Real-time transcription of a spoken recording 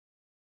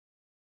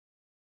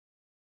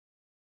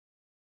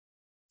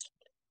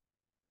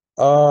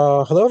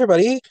Hello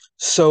everybody.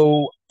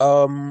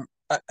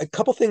 A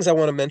couple things I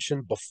want to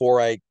mention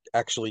before I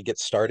actually get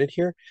started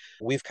here.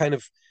 We've kind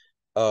of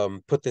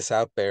put this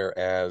out there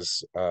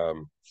as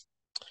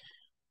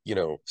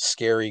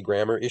scary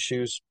grammar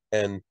issues,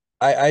 and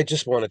I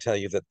just want to tell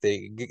you that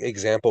the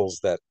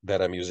examples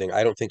that I'm using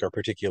I don't think are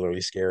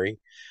particularly scary.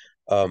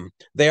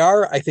 They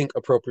are, I think,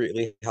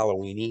 appropriately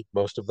Halloweeny,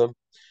 most of them.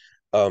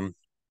 Um,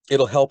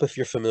 it'll help if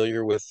you're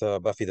familiar with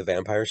Buffy the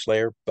Vampire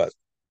Slayer, but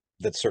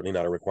that's certainly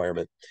not a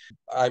requirement.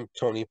 I'm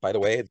Tony, by the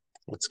way.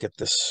 Let's get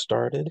this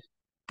started.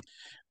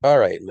 All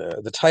right.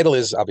 The title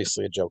is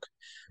obviously a joke.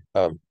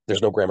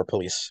 There's no grammar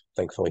police,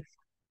 thankfully.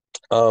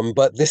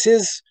 But this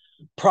is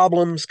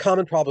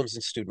common problems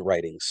in student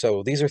writing.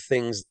 So these are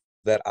things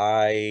that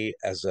I,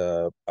 as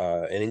an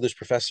English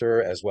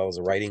professor, as well as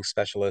a writing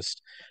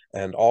specialist,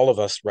 and all of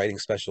us writing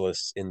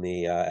specialists in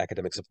the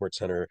Academic Support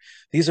Center,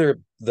 these are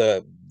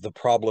the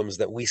problems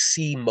that we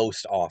see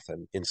most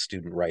often in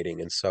student writing.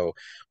 And so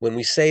when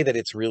we say that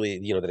it's really,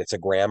 that it's a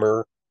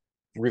grammar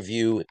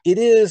review, it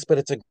is, but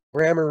it's a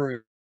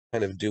grammar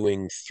kind of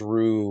doing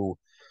through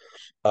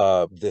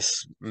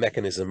this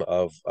mechanism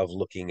of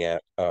looking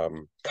at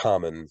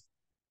common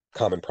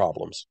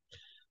problems.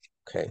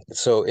 Okay,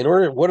 so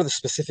what are the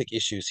specific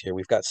issues here?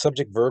 We've got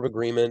subject-verb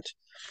agreement,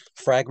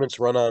 fragments,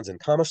 run-ons, and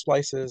comma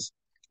splices,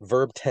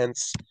 verb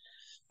tense,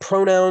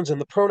 pronouns, and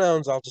the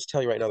pronouns, I'll just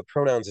tell you right now, the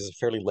pronouns is a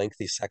fairly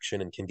lengthy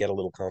section and can get a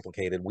little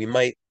complicated. We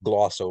might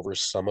gloss over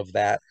some of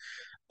that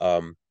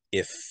um,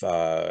 if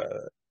uh,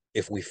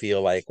 if we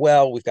feel like,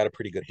 well, we've got a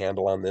pretty good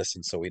handle on this,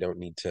 and so we don't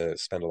need to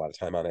spend a lot of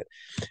time on it.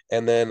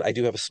 And then I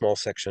do have a small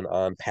section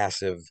on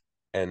passive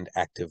and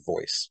active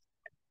voice.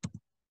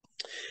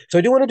 So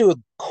I do want to do a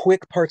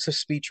quick parts of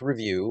speech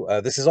review.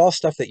 This is all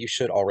stuff that you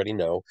should already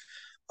know,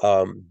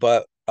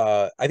 but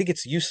I think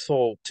it's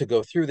useful to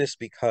go through this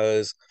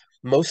because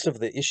most of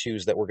the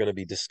issues that we're going to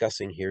be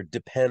discussing here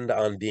depend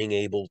on being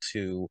able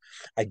to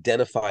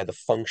identify the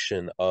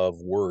function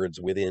of words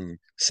within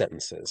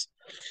sentences.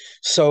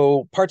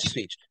 So parts of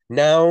speech,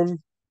 noun,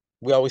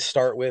 we always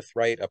start with,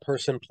 right? A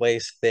person,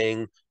 place,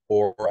 thing,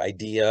 or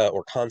idea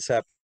or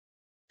concept.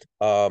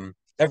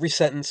 Every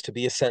sentence to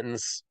be a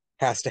sentence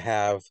has to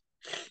have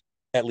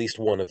at least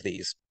one of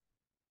these.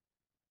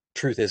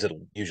 Truth is,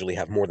 it'll usually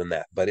have more than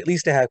that, but at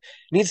least it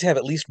needs to have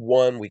at least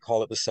one. We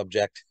call it the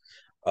subject.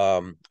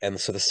 And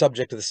so the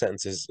subject of the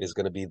sentence is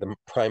going to be the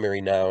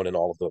primary noun and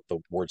all of the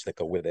words that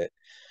go with it.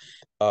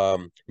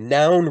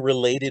 Noun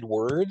related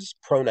words,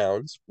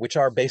 pronouns, which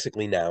are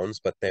basically nouns,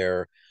 but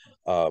they're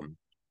um,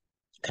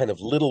 kind of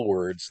little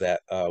words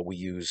that we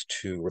use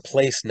to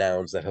replace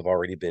nouns that have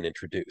already been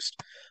introduced.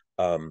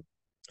 Um,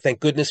 thank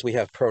goodness we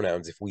have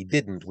pronouns. If we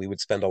didn't, we would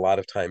spend a lot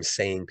of time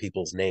saying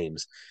people's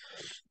names.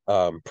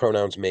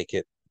 Pronouns make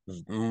it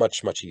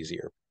much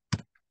easier.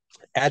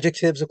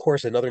 Adjectives, of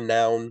course, another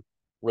noun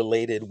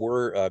related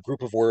word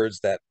group of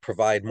words that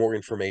provide more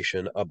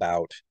information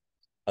about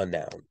a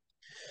noun.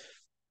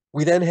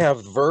 We then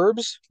have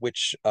verbs,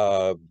 which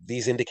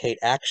these indicate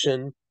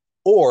action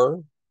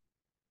or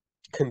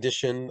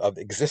condition of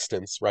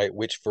existence, right?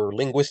 Which for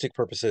linguistic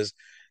purposes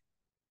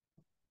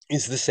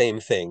is the same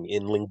thing.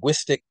 In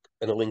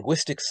a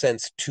linguistic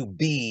sense, to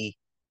be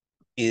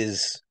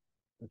is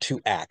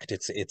to act.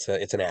 It's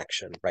an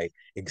action, right?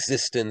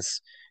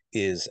 Existence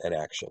is an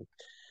action.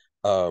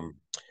 Um,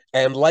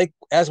 and like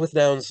as with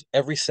nouns,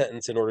 every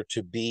sentence, in order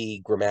to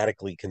be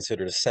grammatically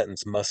considered a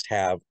sentence, must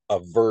have a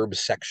verb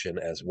section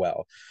as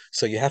well.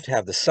 So you have to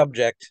have the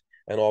subject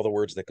and all the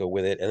words that go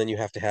with it, and then you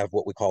have to have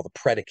what we call the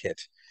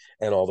predicate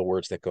and all the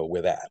words that go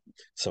with that.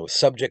 So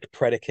subject,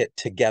 predicate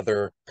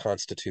together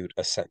constitute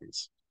a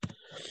sentence.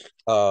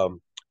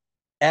 Um,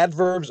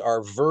 Adverbs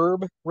are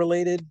verb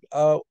related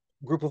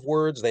group of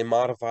words. They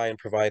modify and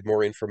provide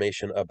more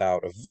information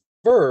about a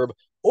verb,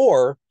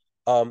 or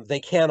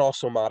they can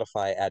also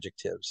modify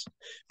adjectives.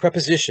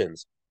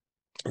 Prepositions.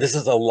 This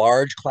is a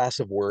large class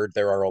of word.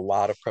 There are a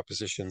lot of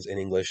prepositions in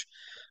English.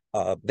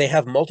 They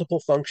have multiple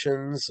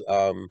functions.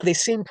 They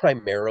seem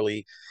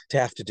primarily to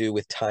have to do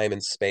with time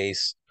and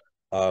space.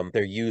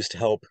 They're used to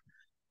help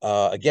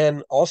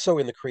again, also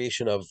in the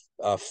creation of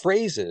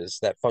phrases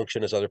that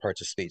function as other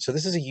parts of speech. So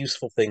this is a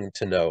useful thing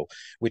to know,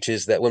 which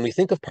is that when we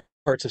think of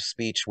parts of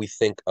speech, we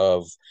think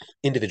of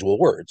individual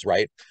words,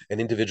 right? An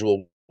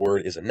individual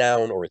word is a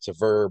noun, or it's a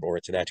verb, or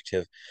it's an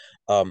adjective.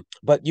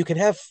 But you can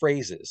have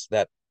phrases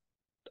that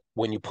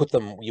when you put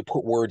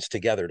words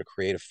together to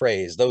create a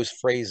phrase, those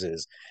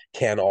phrases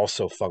can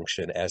also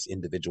function as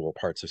individual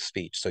parts of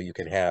speech. So you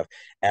can have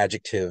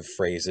adjective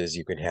phrases,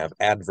 you can have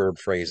adverb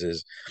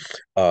phrases,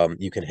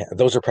 you can have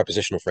those are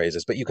prepositional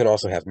phrases, but you can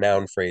also have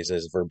noun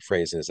phrases, verb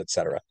phrases,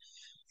 etc.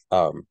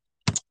 Um,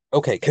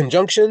 okay,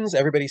 conjunctions,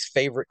 everybody's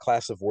favorite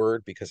class of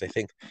word, because I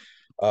think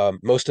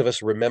most of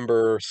us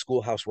remember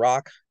Schoolhouse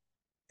Rock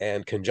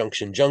and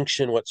conjunction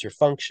junction. What's your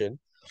function?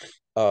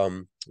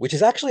 Which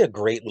is actually a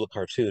great little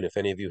cartoon if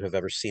any of you have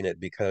ever seen it,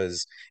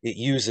 because it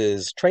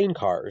uses train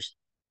cars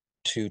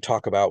to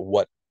talk about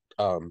what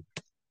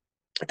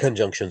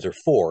conjunctions are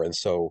for. And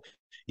so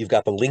you've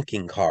got the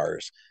linking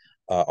cars.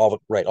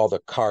 all the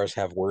cars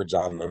have words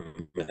on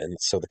them, and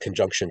so the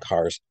conjunction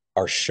cars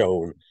are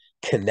shown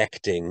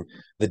connecting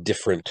the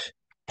different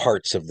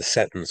parts of the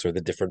sentence or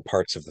the different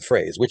parts of the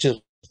phrase, which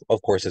is,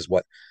 of course, is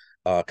what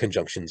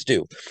conjunctions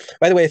do.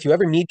 By the way, if you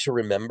ever need to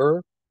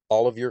remember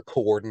all of your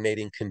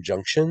coordinating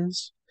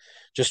conjunctions,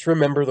 just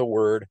remember the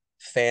word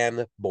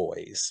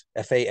fanboys,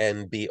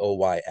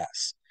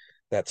 Fanboys.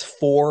 That's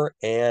for,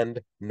 and,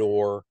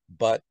 nor,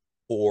 but,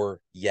 or,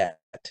 yet,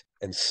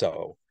 and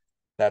so.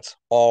 That's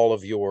all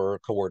of your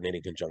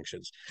coordinating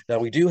conjunctions. Now,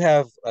 we do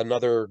have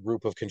another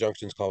group of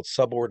conjunctions called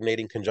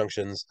subordinating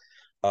conjunctions,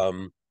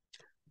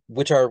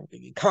 which are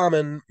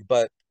common,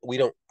 but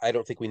I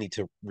don't think we need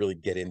to really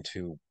get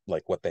into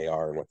like what they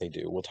are and what they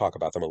do. We'll talk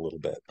about them a little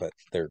bit, but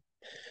they're,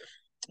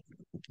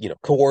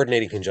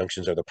 coordinating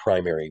conjunctions are the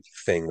primary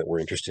thing that we're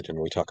interested in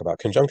when we talk about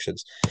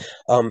conjunctions.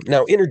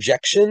 Now,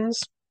 interjections,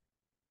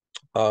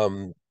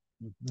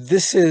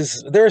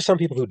 there are some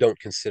people who don't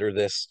consider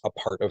this a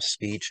part of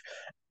speech.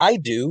 I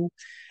do,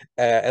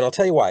 and I'll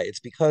tell you why. It's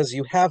because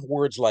you have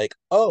words like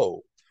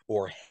 "oh"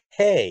 or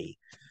 "hey,"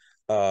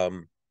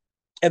 and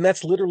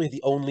that's literally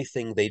the only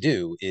thing they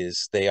do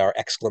is they are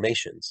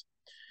exclamations.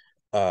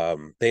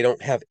 They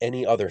don't have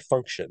any other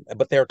function,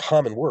 but they're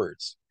common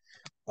words.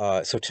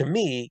 So to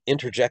me,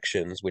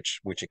 interjections, which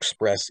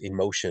express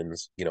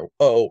emotions,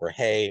 "oh" or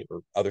 "hey"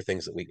 or other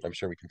things that I'm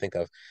sure we can think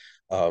of,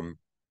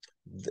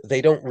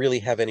 they don't really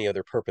have any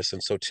other purpose.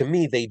 And so to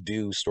me, they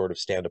do sort of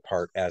stand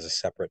apart as a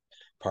separate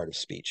part of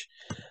speech.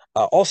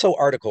 Also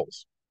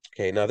articles.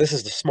 Okay, now this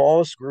is the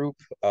smallest group.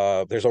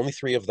 There's only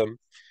three of them.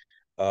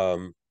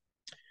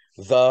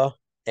 The,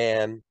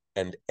 and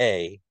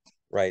a,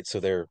 right? So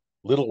they're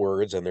little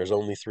words and there's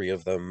only three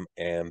of them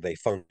and they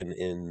function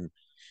in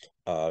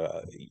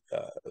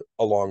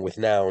along with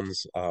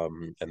nouns,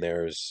 and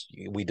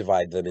we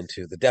divide them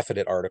into the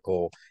definite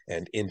article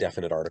and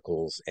indefinite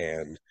articles,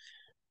 and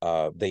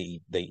they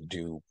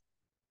do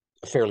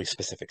a fairly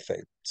specific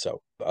thing.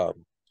 So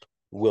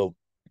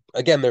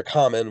again, they're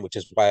common, which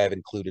is why I've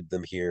included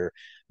them here.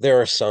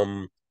 There are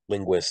some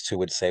linguists who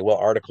would say, well,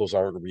 articles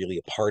aren't really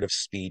a part of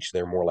speech.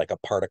 They're more like a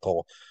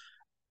particle.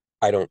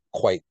 I don't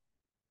quite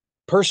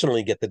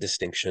personally get the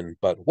distinction,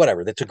 but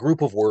whatever. That's a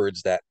group of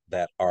words that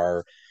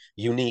are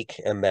unique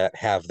and that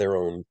have their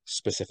own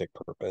specific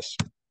purpose.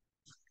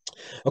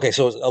 Okay,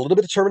 so a little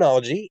bit of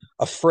terminology.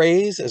 A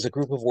phrase is a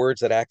group of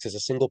words that acts as a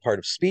single part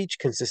of speech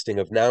consisting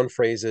of noun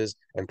phrases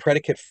and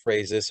predicate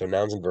phrases, so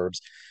nouns and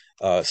verbs,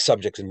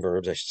 subjects and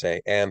verbs, I should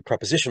say, and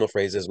prepositional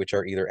phrases, which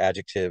are either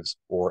adjectives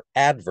or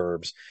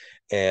adverbs,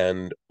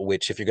 and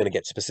which, if you're going to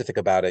get specific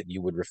about it,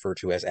 you would refer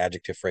to as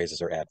adjective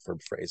phrases or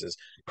adverb phrases.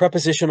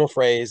 Prepositional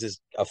phrase is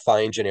a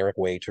fine generic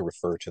way to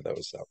refer to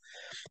those,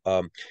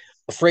 though.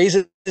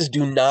 Phrases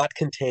do not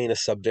contain a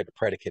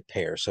subject-predicate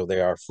pair, so they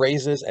are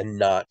phrases and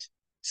not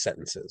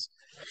sentences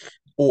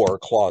or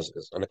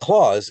clauses. And a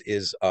clause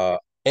is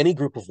any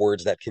group of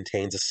words that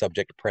contains a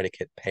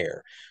subject-predicate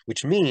pair,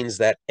 which means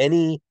that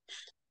any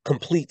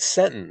complete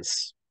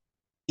sentence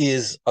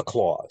is a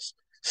clause.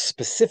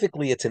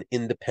 Specifically, it's an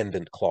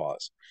independent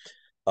clause.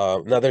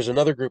 Now, there's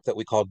another group that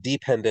we call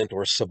dependent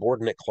or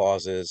subordinate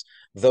clauses.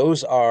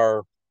 Those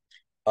are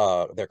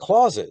they're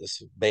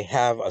clauses. They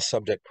have a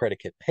subject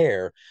predicate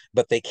pair,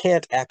 but they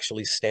can't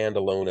actually stand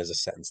alone as a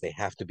sentence. They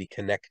have to be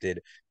connected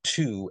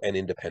to an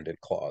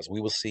independent clause.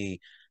 We will see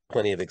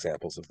plenty of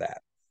examples of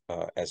that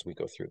as we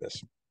go through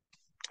this.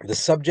 The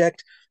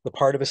subject, the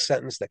part of a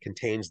sentence that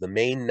contains the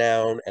main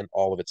noun and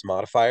all of its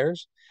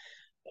modifiers.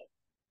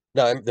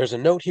 Now, there's a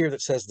note here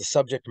that says the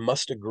subject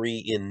must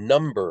agree in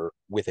number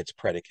with its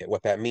predicate.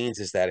 What that means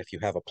is that if you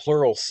have a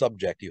plural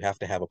subject, you have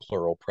to have a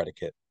plural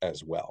predicate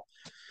as well.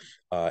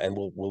 And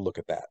we'll look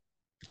at that.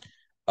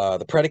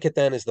 The predicate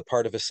then is the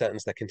part of a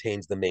sentence that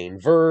contains the main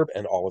verb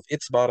and all of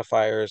its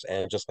modifiers,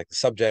 and just like the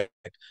subject,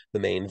 the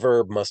main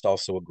verb must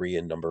also agree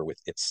in number with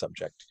its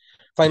subject.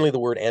 Finally, the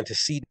word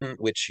antecedent,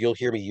 which you'll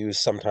hear me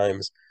use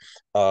sometimes.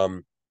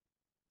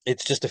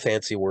 It's just a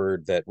fancy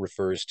word that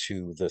refers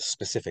to the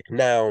specific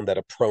noun that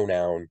a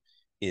pronoun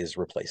is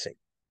replacing.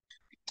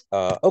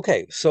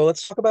 Okay, so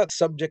let's talk about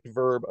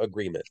subject-verb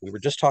agreement. We were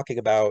just talking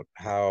about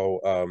how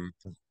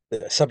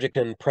the subject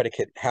and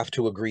predicate have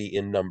to agree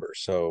in number.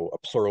 So a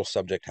plural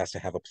subject has to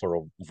have a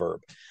plural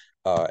verb.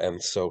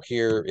 And so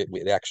here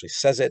it actually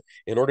says it.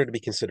 In order to be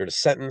considered a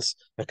sentence,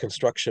 a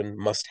construction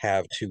must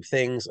have two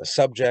things, a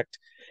subject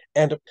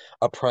and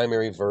a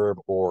primary verb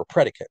or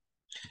predicate.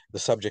 The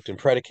subject and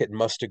predicate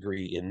must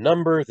agree in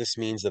number. This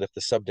means that if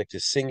the subject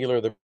is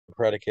singular, the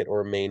predicate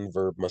or main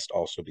verb must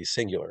also be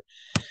singular.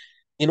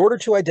 In order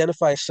to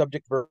identify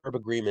subject-verb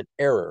agreement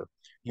error,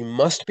 you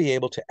must be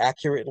able to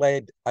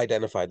accurately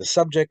identify the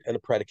subject and the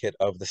predicate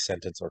of the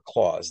sentence or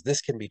clause.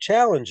 This can be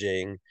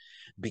challenging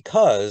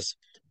because,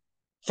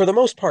 for the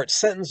most part,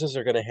 sentences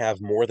are going to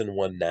have more than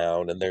one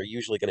noun, and they're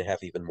usually going to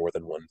have even more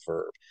than one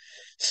verb.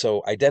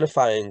 So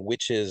identifying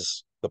which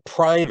is the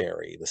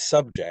primary, the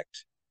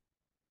subject,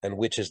 and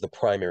which is the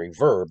primary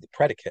verb, the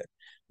predicate,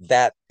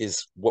 that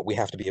is what we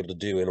have to be able to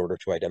do in order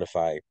to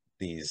identify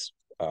these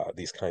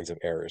these kinds of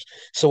errors.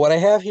 So what I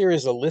have here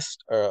is a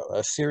list,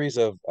 a series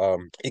of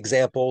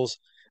examples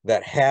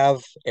that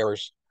have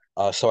errors.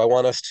 So I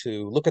want us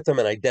to look at them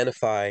and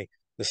identify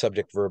the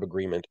subject-verb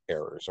agreement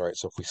errors. All right,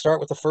 so if we start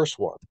with the first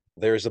one,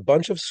 there's a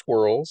bunch of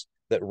squirrels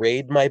that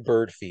raid my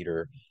bird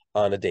feeder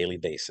on a daily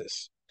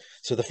basis.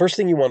 So the first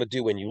thing you want to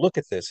do when you look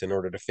at this in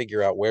order to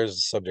figure out where's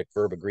the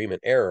subject-verb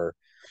agreement error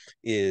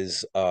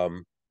is,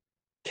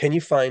 can you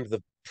find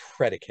the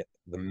predicate,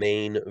 the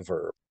main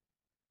verb?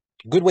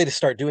 A good way to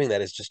start doing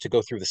that is just to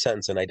go through the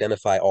sentence and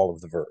identify all of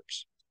the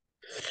verbs.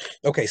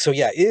 Okay, so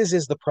yeah,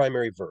 is the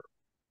primary verb.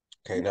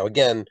 Okay, now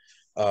again,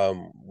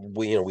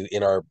 we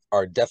in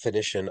our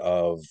definition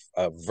of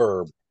a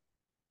verb,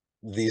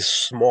 these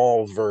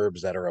small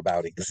verbs that are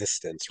about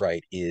existence,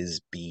 right?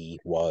 Is, be,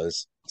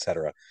 was,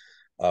 etc.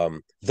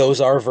 Those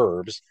are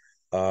verbs,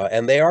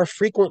 and they are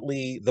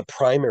frequently the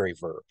primary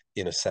verb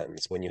in a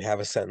sentence. When you have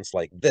a sentence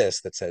like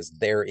this that says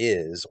there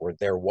is, or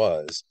there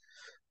was,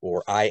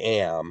 or I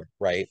am,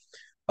 right?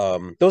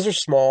 Those are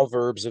small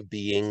verbs of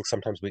being.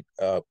 Sometimes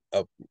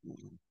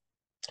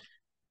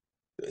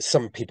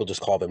some people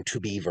just call them to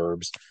be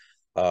verbs.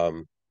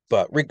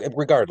 But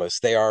regardless,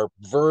 they are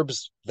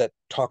verbs that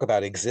talk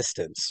about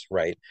existence,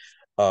 right?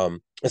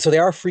 And so they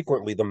are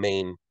frequently the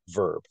main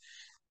verb.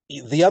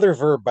 The other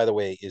verb, by the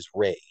way, is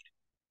raid.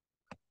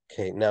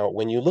 Okay, now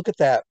when you look at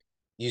that,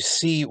 you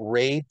see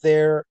raid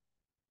there.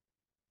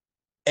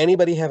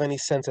 Anybody have any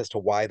sense as to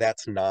why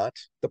that's not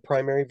the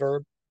primary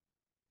verb?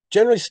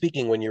 Generally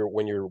speaking, when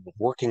you're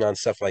working on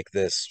stuff like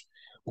this,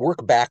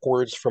 work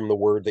backwards from the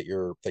word that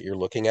you're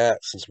looking at.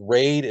 Since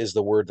raid is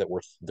the word that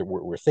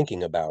we're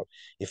thinking about,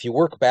 if you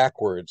work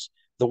backwards,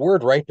 the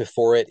word right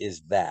before it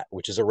is that,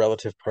 which is a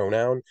relative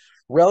pronoun.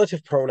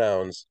 Relative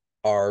pronouns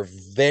are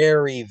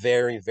very,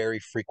 very, very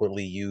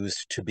frequently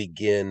used to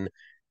begin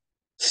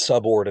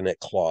subordinate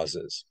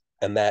clauses,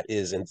 and that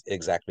is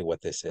exactly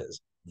what this is.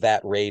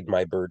 That raid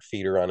my bird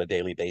feeder on a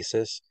daily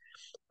basis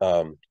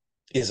um,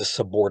 is a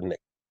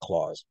subordinate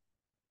clause.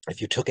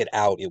 If you took it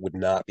out, it would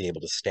not be able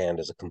to stand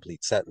as a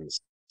complete sentence.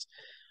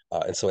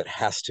 And so it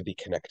has to be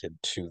connected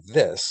to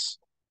this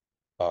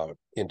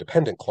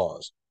independent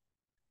clause.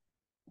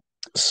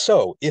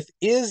 So if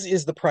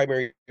is the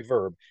primary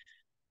verb,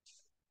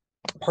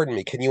 pardon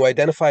me, can you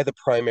identify the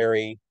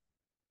primary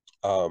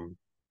noun?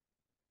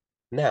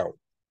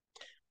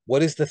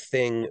 What is the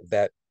thing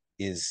that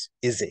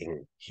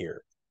is-ing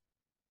here?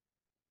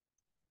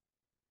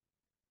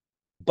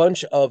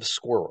 Bunch of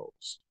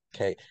squirrels.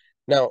 Okay.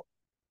 Now,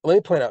 let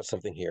me point out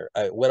something here.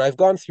 When I've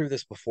gone through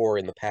this before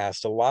in the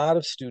past, a lot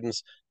of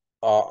students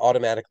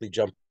automatically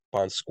jump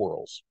on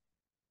squirrels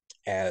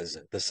as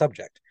the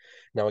subject.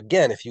 Now,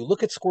 again, if you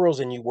look at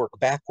squirrels and you work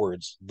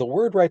backwards, the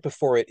word right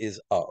before it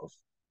is of,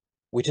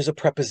 which is a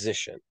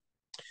preposition.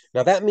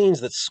 Now, that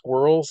means that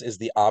squirrels is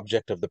the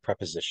object of the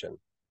preposition.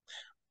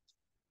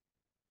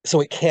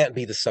 So it can't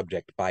be the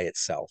subject by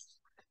itself.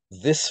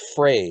 This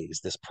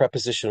phrase, this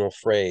prepositional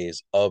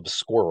phrase of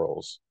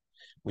squirrels,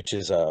 which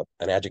is an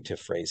adjective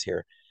phrase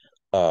here,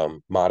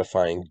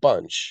 modifying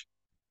bunch.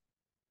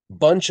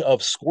 Bunch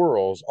of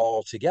squirrels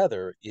all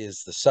together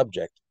is the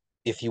subject.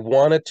 If you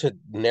wanted to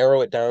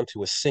narrow it down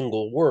to a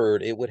single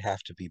word, it would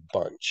have to be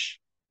bunch.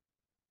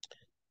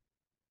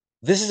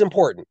 This is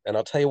important, and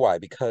I'll tell you why.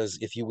 Because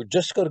if you were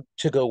just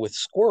to go with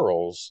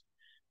squirrels,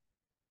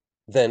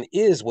 then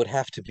is would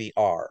have to be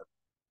are,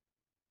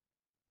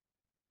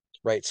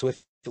 right? So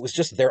if it was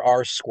just there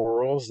are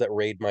squirrels that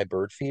raid my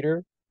bird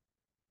feeder,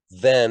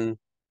 then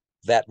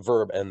that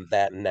verb and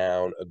that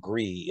noun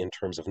agree in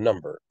terms of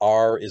number.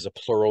 Are is a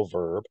plural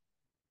verb.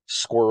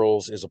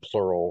 Squirrels is a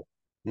plural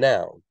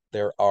noun.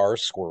 There are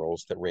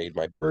squirrels that raid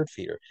my bird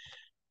feeder.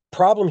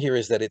 Problem here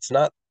is that it's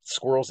not,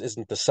 squirrels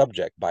isn't the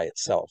subject by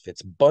itself.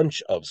 It's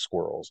bunch of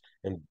squirrels.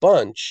 And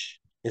bunch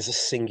is a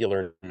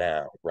singular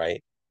noun,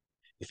 right?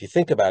 If you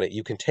think about it,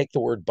 you can take the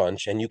word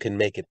bunch and you can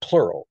make it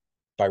plural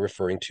by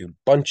referring to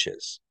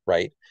bunches,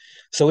 right?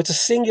 So it's a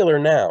singular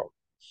noun.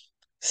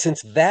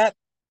 Since that,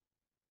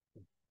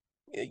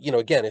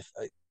 again, if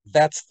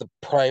that's the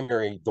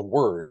primary, the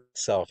word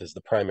itself is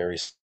the primary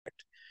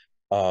subject.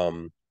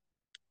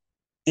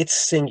 It's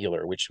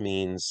singular, which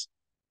means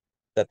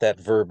that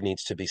verb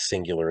needs to be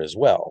singular as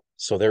well.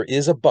 So there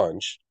is a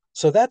bunch.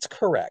 So that's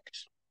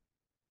correct.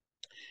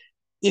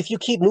 If you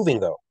keep moving,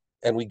 though,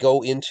 and we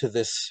go into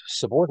this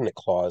subordinate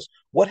clause,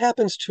 what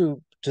happens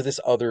to this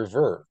other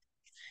verb?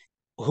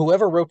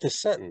 Whoever wrote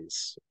this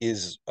sentence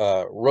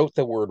wrote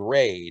the word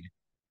raid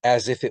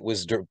as if it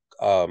was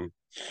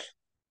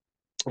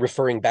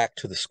referring back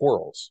to the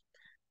squirrels.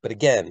 But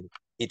again,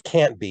 it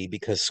can't be,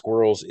 because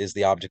squirrels is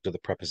the object of the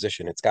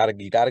preposition.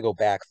 You got to go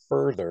back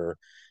further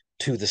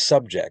to the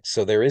subject.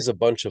 So there is a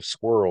bunch of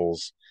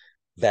squirrels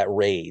that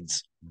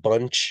raids.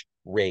 Bunch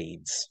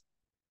raids.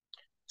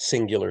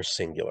 Singular,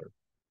 singular.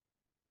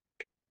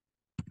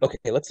 Okay,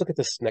 let's look at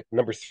this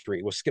number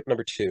 3. We'll skip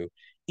number 2.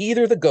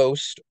 Either the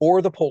ghost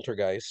or the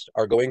poltergeist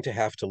are going to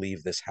have to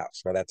leave this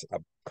house. Now that's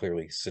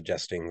clearly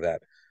suggesting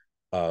that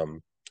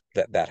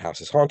that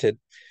house is haunted.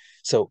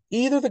 So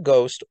either the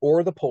ghost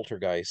or the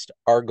poltergeist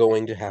are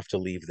going to have to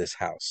leave this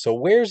house. So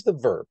where's the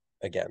verb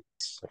again?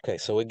 Okay,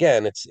 so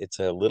again, it's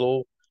a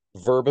little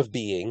verb of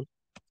being,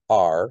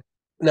 are.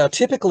 Now,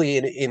 typically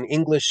in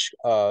English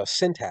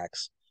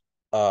syntax,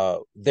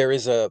 there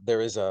is a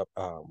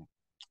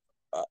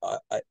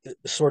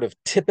sort of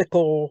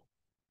typical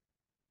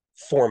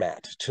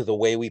format to the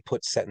way we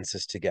put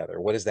sentences together.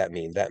 What does that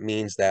mean? That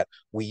means that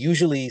we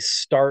usually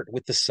start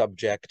with the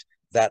subject,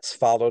 that's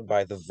followed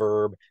by the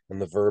verb,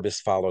 and the verb is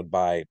followed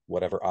by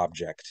whatever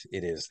object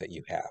it is that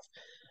you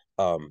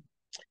have.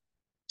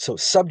 So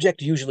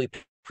subject usually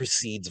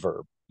precedes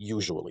verb,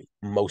 usually,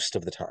 most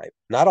of the time.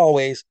 Not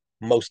always,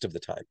 most of the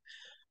time.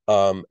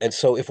 And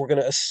so if we're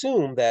going to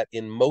assume that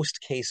in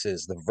most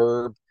cases the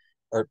verb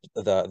or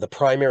the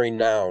primary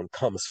noun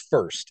comes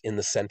first in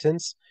the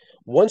sentence,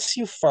 once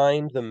you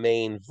find the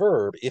main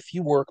verb, if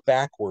you work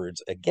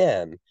backwards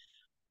again,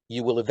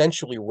 you will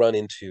eventually run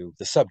into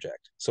the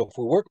subject. So if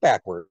we work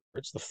backwards,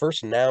 the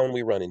first noun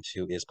we run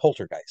into is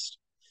poltergeist.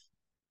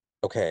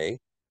 Okay,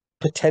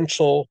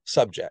 potential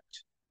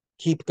subject.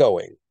 Keep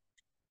going.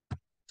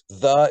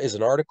 The is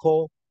an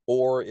article,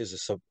 or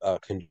is a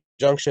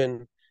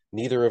conjunction.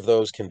 Neither of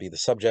those can be the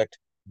subject.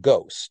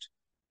 Ghost,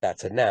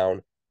 that's a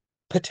noun.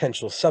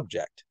 Potential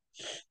subject.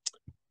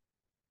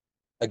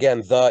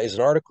 Again, the is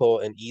an article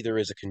and either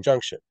is a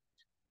conjunction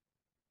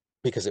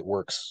because it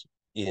works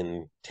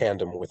in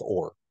tandem with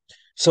or.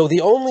 So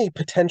the only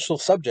potential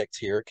subjects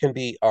here can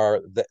be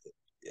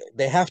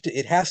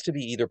it has to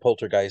be either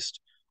poltergeist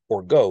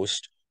or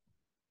ghost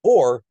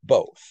or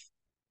both.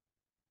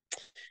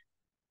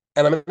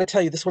 And I'm going to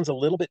tell you this one's a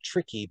little bit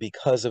tricky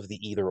because of the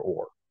either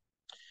or.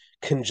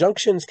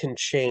 Conjunctions can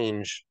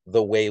change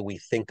the way we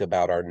think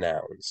about our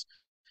nouns.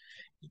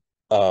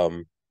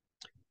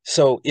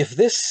 So if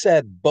this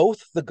said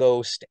both the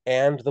ghost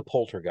and the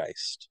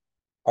poltergeist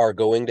are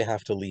going to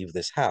have to leave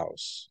this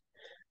house,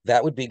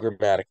 that would be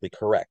grammatically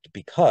correct,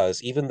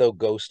 because even though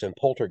ghost and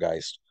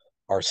poltergeist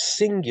are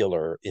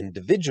singular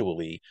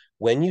individually,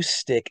 when you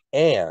stick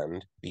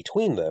and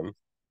between them,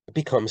 it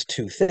becomes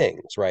two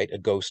things, right? A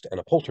ghost and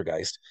a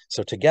poltergeist.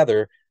 So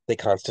together they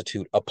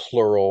constitute a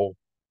plural,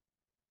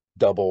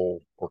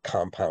 double, or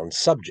compound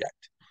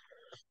subject,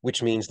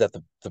 which means that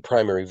the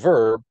primary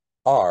verb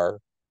are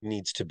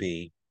needs to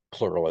be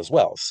plural as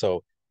well.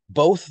 So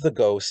both the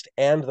ghost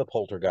and the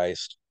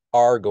poltergeist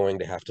are going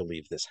to have to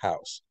leave this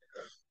house.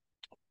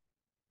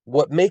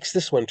 What makes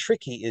this one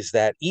tricky is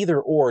that either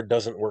or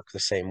doesn't work the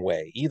same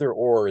way. Either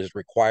or is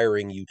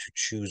requiring you to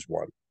choose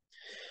one.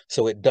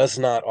 So it does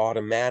not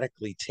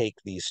automatically take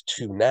these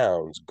two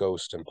nouns,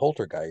 ghost and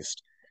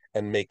poltergeist,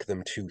 and make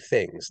them two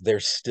things. They're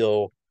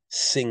still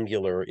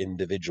singular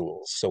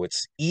individuals. So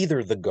it's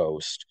either the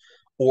ghost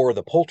or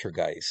the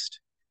poltergeist,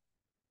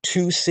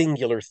 two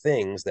singular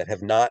things that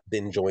have not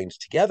been joined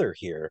together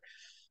here,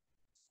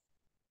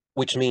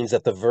 which means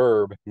that the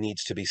verb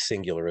needs to be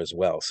singular as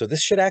well. So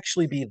this should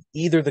actually be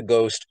either the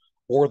ghost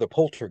or the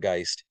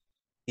poltergeist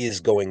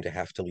is going to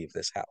have to leave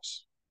this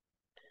house,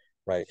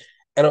 right?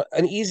 And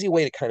an easy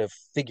way to kind of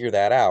figure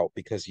that out,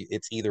 because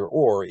it's either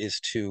or, is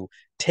to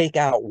take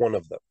out one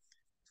of them.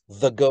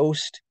 The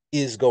ghost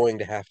is going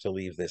to have to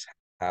leave this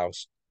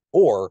house,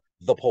 or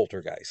the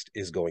poltergeist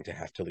is going to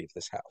have to leave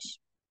this house.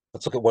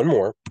 Let's look at one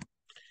more.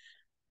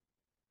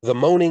 The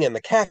moaning and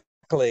the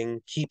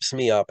cackling keeps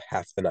me up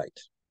half the night.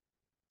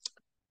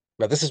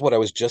 Now, this is what I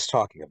was just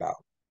talking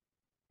about.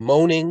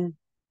 Moaning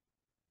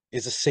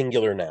is a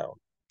singular noun.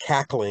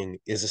 Cackling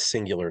is a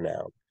singular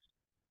noun.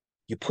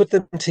 You put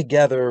them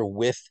together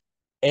with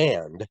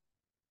and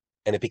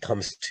it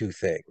becomes two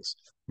things,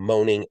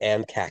 moaning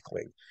and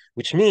cackling,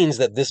 which means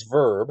that this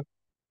verb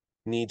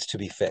needs to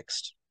be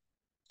fixed.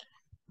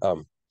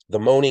 The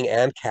moaning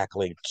and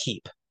cackling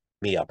keep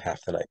me up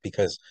half the night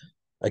because,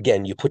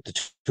 again, you put the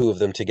two of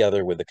them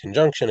together with a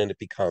conjunction and it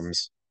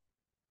becomes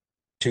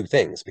two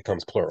things,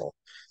 becomes plural.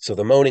 So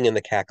the moaning and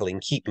the cackling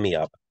keep me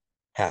up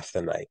half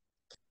the night.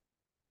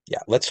 Yeah,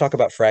 let's talk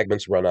about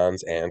fragments,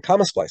 run-ons, and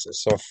comma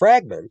splices. So a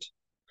fragment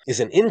is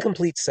an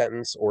incomplete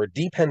sentence or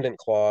dependent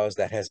clause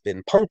that has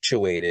been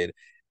punctuated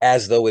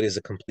as though it is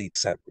a complete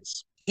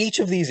sentence. Each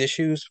of these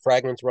issues,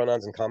 fragments,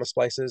 run-ons, and comma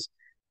splices,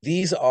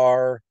 these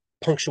are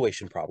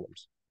punctuation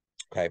problems,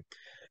 okay?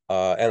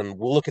 And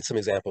we'll look at some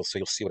examples so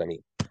you'll see what I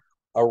mean.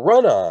 A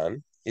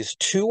run-on is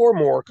two or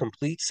more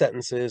complete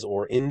sentences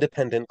or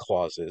independent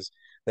clauses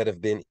that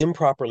have been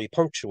improperly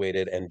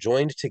punctuated and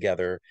joined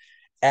together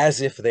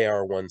as if they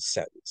are one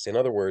sentence. In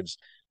other words,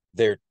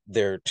 they're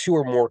two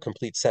or more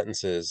complete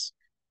sentences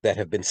that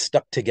have been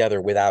stuck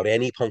together without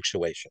any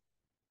punctuation.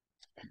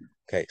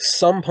 Okay,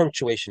 some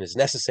punctuation is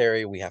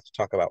necessary. We have to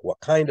talk about what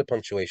kind of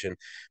punctuation,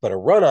 but a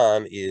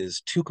run-on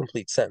is two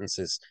complete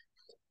sentences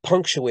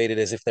punctuated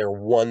as if they're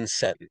one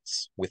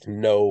sentence with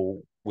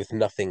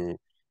nothing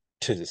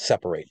to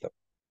separate them.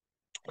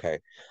 Okay,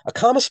 a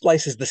comma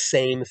splice is the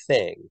same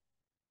thing.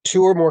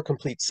 Two or more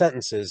complete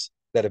sentences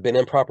that have been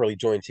improperly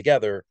joined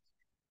together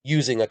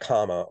using a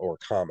comma or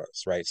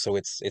commas, right? So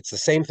it's the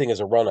same thing as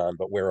a run-on,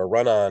 but where a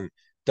run-on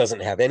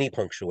doesn't have any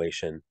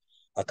punctuation,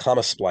 a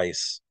comma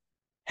splice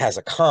has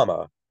a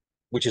comma,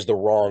 which is the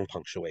wrong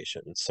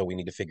punctuation. So we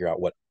need to figure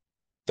out what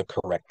the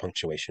correct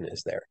punctuation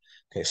is there.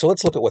 Okay, so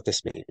let's look at what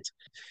this means.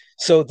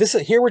 So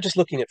here we're just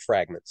looking at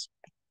fragments.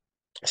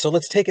 So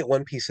let's take it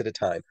one piece at a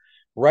time.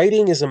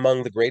 Writing is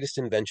among the greatest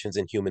inventions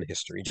in human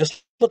history.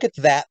 Just look at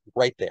that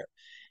right there.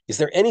 Is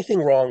there anything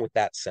wrong with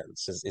that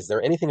sentence? Is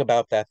there anything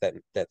about that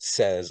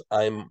says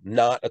I'm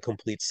not a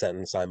complete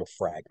sentence, I'm a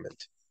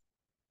fragment?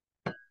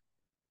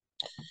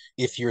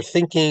 If you're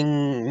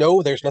thinking,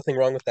 no, there's nothing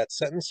wrong with that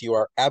sentence, you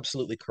are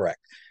absolutely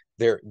correct.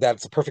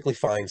 That's a perfectly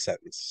fine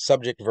sentence.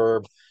 Subject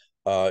verb,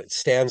 it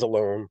stands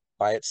alone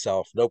by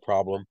itself, no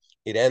problem.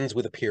 It ends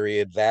with a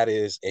period. That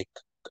is a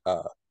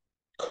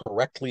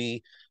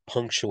correctly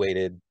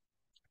punctuated,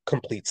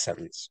 complete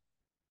sentence.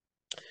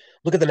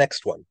 Look at the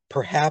next one.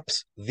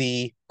 Perhaps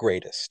the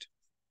greatest.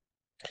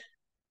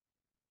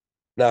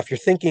 Now, if you're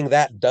thinking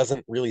that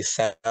doesn't really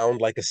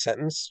sound like a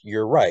sentence,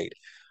 you're right.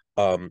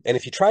 And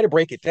if you try to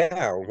break it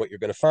down, what you're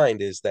going to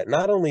find is that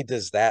not only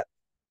does that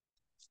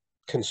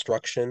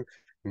construction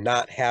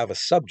not have a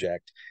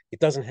subject, it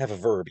doesn't have a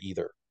verb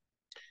either.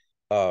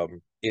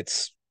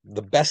 It's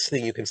the best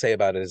thing you can say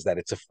about it is that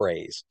it's a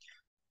phrase.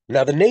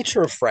 Now, the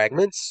nature of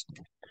fragments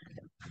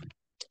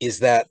is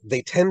that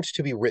they tend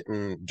to be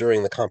written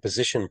during the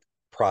composition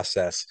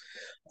process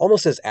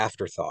almost as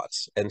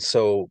afterthoughts. And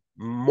so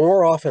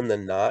more often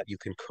than not, you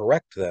can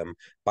correct them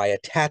by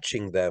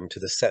attaching them to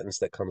the sentence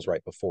that comes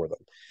right before them.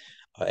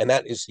 And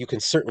you can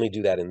certainly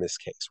do that in this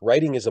case.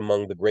 Writing is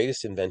among the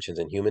greatest inventions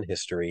in human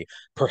history,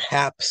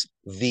 perhaps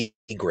the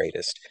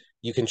greatest.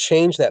 You can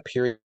change that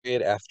period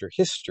after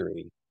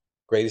history,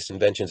 greatest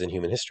inventions in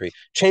human history,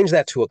 change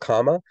that to a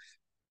comma,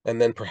 and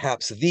then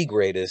perhaps the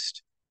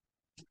greatest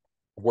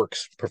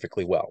works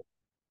perfectly well.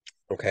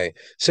 Okay,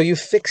 so you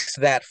fixed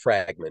that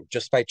fragment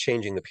just by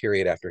changing the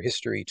period after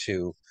history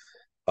to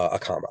a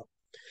comma.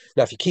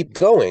 Now, if you keep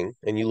going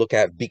and you look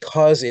at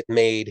because it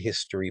made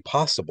history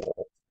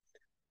possible,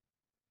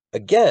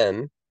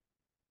 again,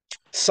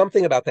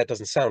 something about that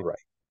doesn't sound right.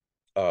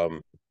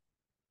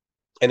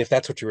 And if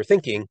that's what you were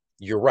thinking,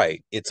 you're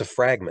right. It's a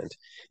fragment.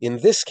 In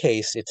this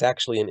case, it's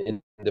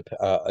actually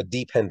a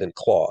dependent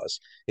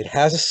clause. It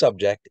has a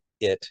subject,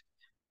 it,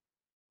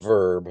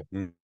 verb,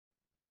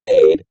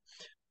 made,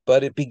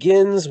 but it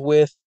begins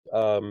with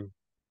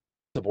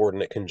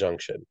subordinate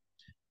conjunction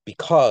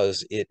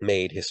because it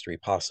made history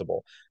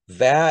possible.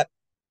 That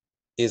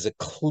is a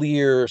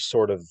clear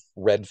sort of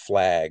red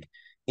flag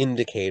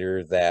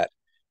indicator that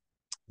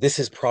this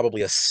is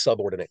probably a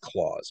subordinate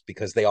clause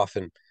because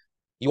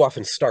you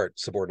often start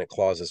subordinate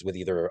clauses with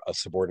either a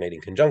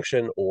subordinating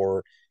conjunction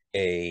or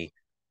a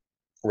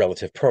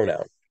relative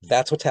pronoun.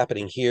 That's what's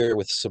happening here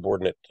with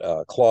subordinate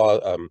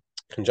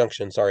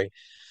conjunction, sorry.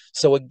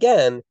 So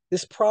again,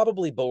 this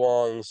probably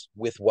belongs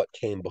with what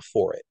came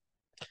before it.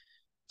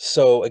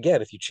 So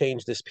again, if you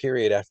change this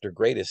period after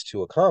greatest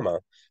to a comma,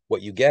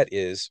 what you get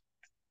is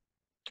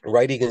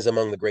writing is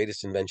among the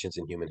greatest inventions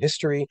in human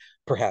history,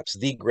 perhaps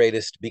the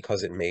greatest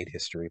because it made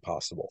history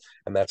possible.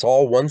 And that's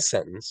all one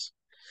sentence,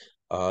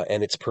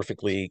 and it's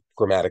perfectly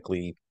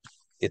grammatically,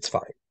 it's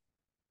fine.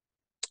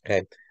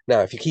 Okay.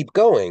 Now, if you keep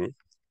going,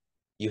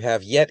 you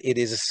have yet it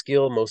is a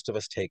skill most of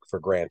us take for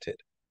granted.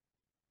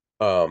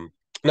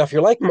 Now, if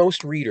you're like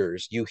most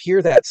readers, you hear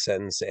that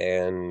sentence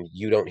and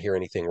you don't hear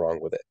anything wrong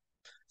with it.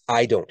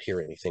 I don't hear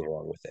anything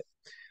wrong with it.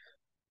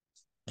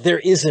 There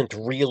isn't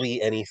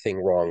really anything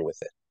wrong with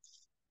it.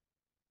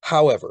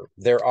 However,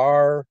 there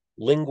are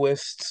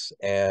linguists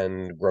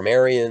and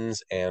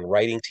grammarians and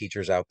writing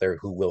teachers out there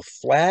who will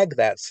flag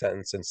that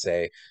sentence and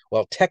say,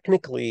 well,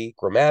 technically,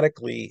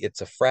 grammatically,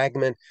 it's a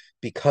fragment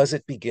because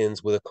it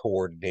begins with a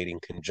coordinating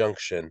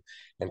conjunction.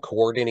 And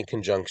coordinating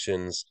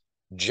conjunction's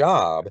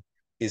job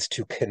is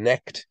to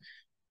connect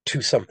to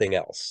something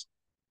else.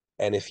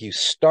 And if you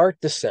start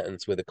the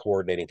sentence with a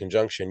coordinating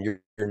conjunction,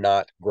 you're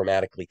not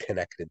grammatically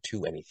connected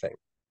to anything,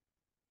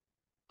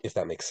 if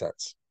that makes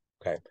sense.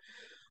 Okay.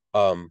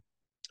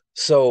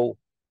 So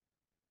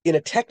in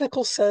a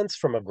technical sense,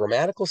 from a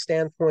grammatical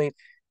standpoint,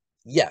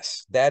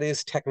 yes, that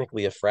is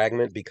technically a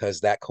fragment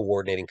because that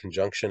coordinating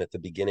conjunction at the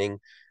beginning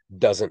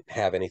doesn't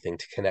have anything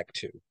to connect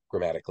to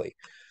grammatically.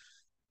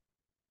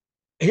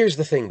 Here's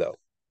the thing, though.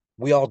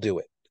 We all do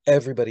it.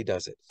 Everybody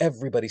does it.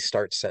 Everybody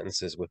starts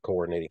sentences with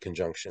coordinating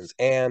conjunctions.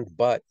 And,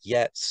 but,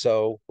 yet,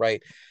 so,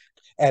 right?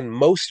 And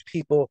most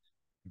people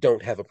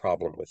don't have a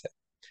problem with it.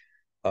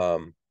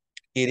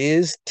 It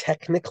is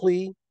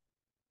technically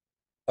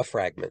a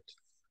fragment,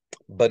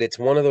 but it's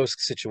one of those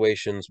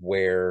situations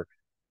where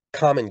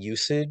common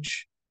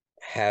usage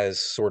has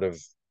sort of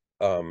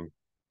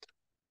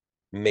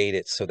made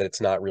it so that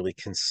it's not really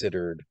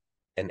considered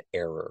an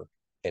error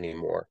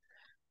anymore.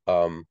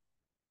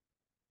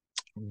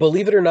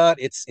 Believe it or not,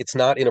 it's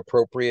not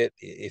inappropriate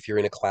if you're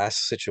in a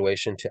class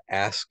situation to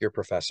ask your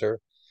professor,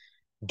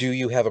 do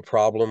you have a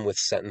problem with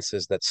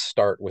sentences that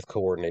start with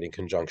coordinating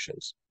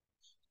conjunctions?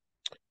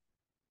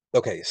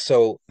 Okay,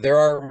 so there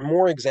are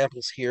more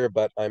examples here,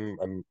 but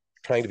I'm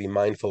trying to be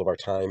mindful of our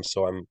time,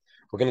 so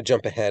we're going to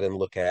jump ahead and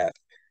look at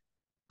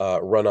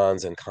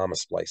run-ons and comma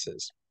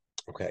splices.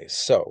 Okay,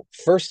 so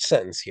first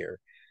sentence here.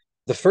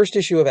 The first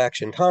issue of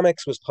Action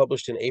Comics was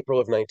published in April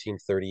of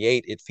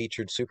 1938. It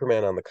featured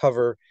Superman on the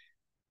cover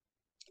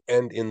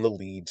and in the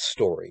lead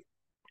story.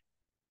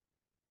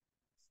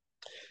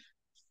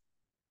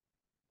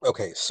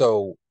 Okay,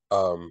 so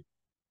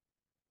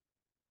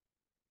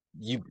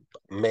you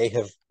may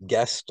have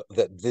guessed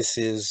that this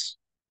is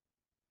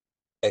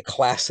a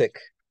classic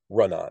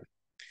run-on.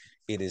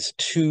 It is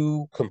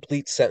two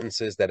complete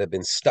sentences that have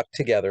been stuck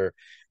together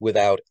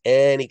without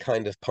any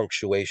kind of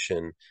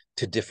punctuation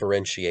to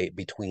differentiate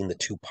between the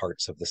two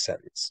parts of the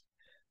sentence.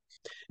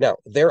 Now,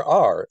 there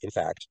are, in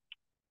fact,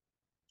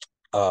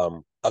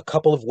 a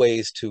couple of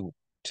ways to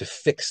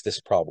fix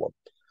this problem.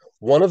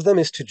 One of them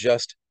is to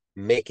just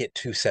make it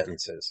two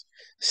sentences.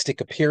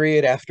 Stick a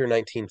period after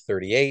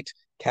 1938,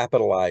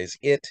 capitalize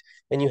it,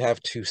 and you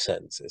have two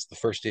sentences. The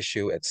first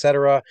issue,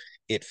 etc.,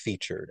 it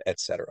featured,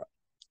 etc.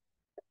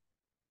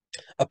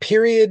 A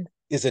period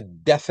is a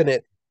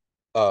definite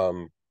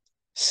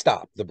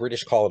stop. The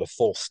British call it a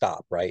full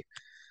stop, right?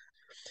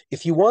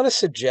 If you want to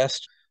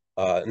suggest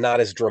not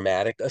as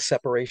dramatic a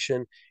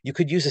separation, you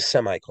could use a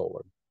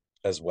semicolon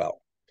as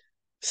well.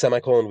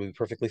 Semicolon would be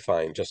perfectly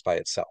fine just by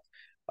itself.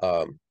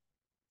 And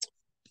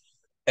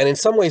in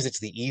some ways, it's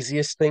the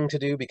easiest thing to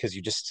do because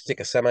you just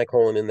stick a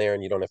semicolon in there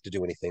and you don't have to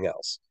do anything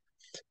else.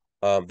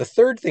 The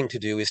third thing to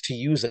do is to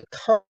use a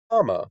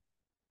comma,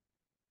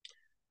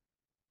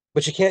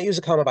 but you can't use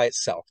a comma by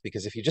itself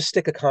because if you just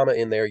stick a comma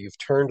in there, you've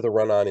turned the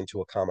run-on into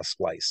a comma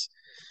splice.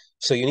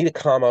 So you need a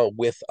comma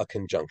with a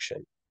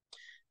conjunction.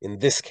 In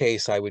this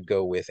case, I would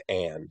go with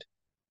and,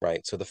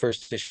 right? So the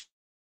first issue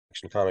of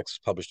Action Comics was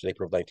published in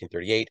April of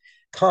 1938,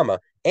 comma,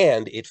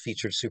 and it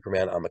featured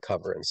Superman on the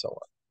cover and so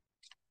on.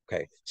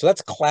 Okay, so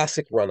that's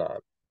classic run-on.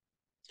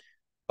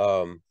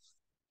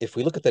 If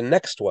we look at the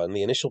next one,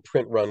 the initial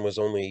print run was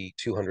only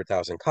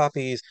 200,000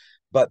 copies,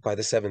 but by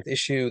the seventh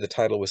issue, the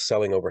title was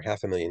selling over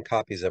 500,000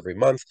 copies every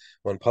month.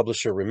 One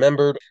publisher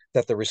remembered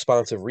that the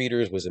response of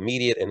readers was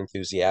immediate and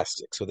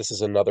enthusiastic. So this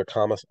is another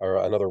comma or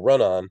another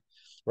run-on,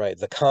 right?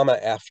 The comma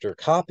after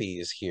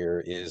copies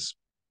here is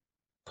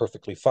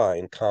perfectly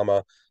fine,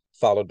 comma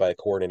followed by a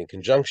coordinating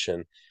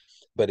conjunction,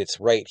 but it's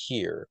right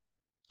here.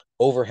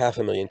 Over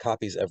 500,000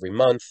 copies every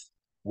month,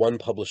 one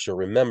publisher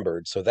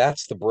remembered. So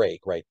that's the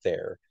break right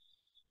there.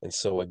 And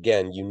so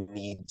again, you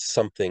need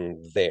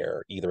something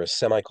there, either a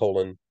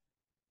semicolon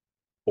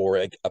or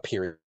a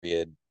period.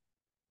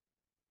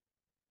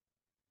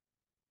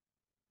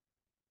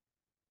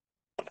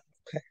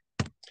 Okay.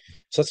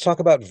 So let's talk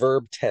about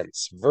verb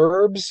tense.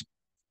 Verbs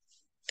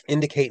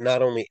indicate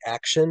not only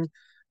action,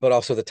 but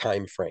also the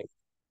time frame,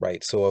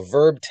 right? So a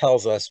verb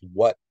tells us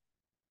what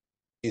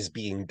is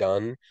being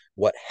done,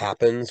 what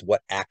happens,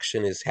 what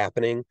action is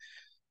happening,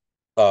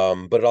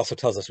 but it also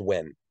tells us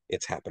when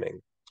it's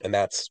happening. And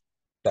that's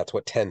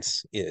what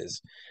tense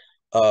is.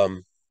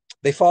 Um,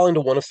 they fall into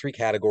one of three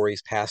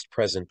categories: past,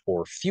 present,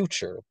 or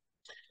future.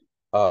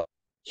 Uh,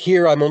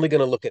 Here, I'm only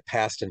going to look at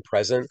past and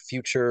present.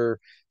 Future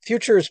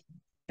is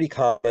pretty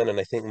common, and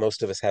I think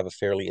most of us have a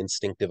fairly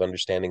instinctive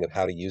understanding of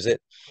how to use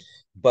it.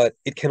 But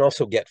it can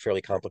also get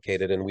fairly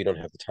complicated, and we don't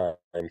have the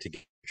time to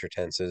get future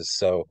tenses.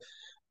 So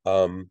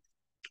um,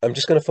 I'm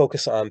just going to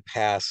focus on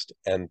past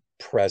and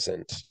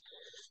present.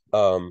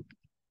 Um,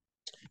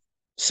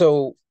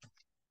 so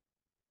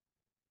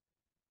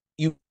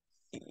you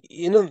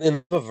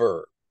in a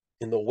verb,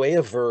 in the way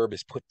a verb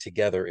is put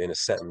together in a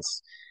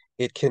sentence,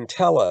 it can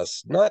tell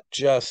us not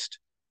just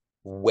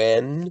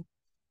when,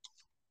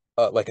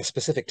 like a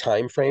specific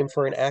time frame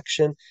for an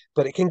action,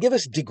 but it can give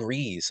us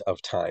degrees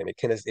of time.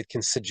 It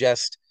can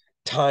suggest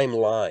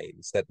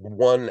timelines that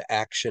one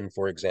action,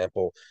 for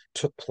example,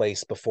 took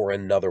place before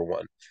another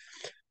one.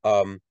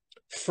 Um,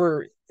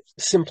 for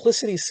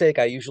simplicity's sake,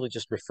 I usually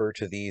just refer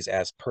to these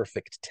as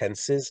perfect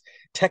tenses.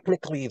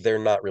 Technically, they're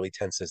not really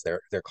tenses;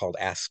 they're called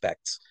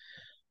aspects.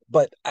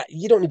 But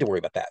you don't need to worry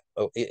about that.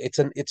 Oh,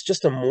 it's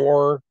just a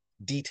more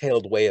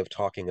detailed way of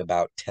talking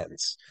about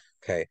tense.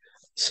 Okay,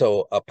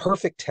 so a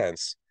perfect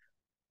tense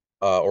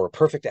or a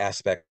perfect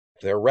aspect,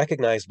 they're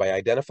recognized by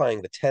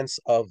identifying the tense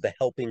of the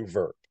helping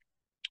verb.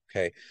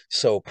 Okay,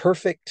 so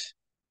perfect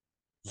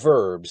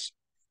verbs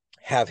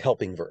have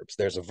helping verbs.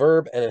 There's a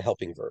verb and a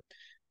helping verb.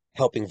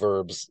 Helping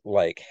verbs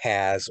like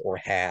has or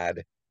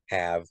had,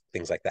 have,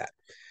 things like that.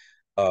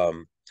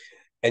 Um,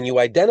 and you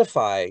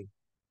identify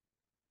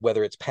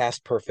whether it's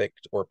past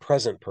perfect or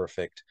present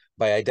perfect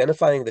by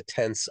identifying the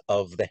tense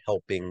of the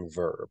helping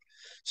verb.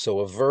 So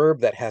a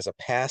verb that has a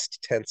past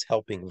tense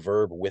helping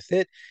verb with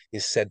it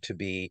is said to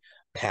be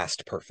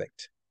past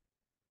perfect.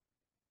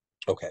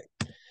 Okay,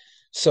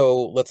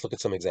 so let's look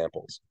at some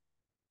examples.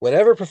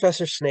 Whenever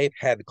Professor Snape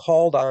had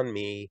called on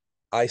me,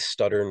 I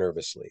stutter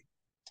nervously.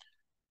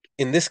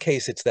 In this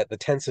case, it's that the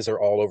tenses are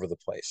all over the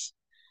place.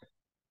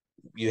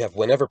 You have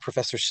whenever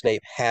Professor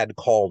Snape had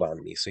called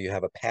on me. So you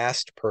have a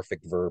past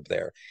perfect verb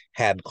there,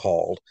 had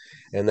called.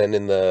 And then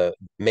in the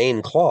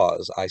main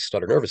clause, I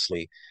stutter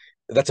nervously,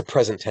 that's a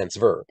present tense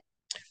verb.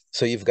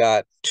 So you've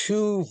got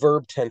two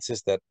verb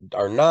tenses that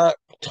are not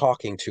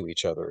talking to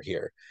each other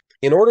here.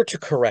 In order to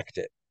correct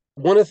it,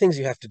 one of the things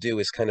you have to do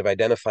is kind of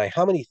identify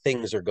how many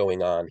things are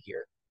going on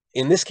here.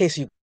 In this case,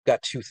 you've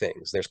got two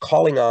things. There's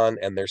calling on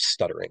and there's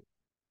stuttering.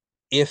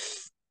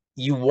 If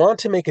you want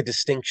to make a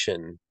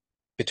distinction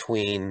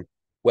between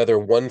whether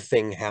one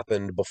thing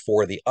happened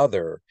before the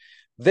other,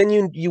 then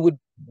you would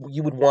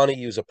want to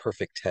use a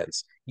perfect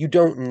tense. You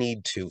don't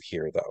need to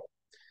here,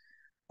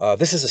 though.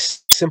 This is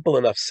a simple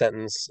enough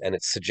sentence, and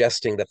it's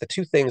suggesting that the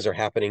two things are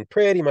happening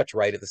pretty much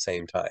right at the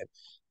same time.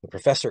 The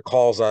professor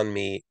calls on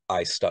me,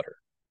 I stutter,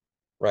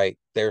 right?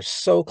 They're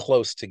so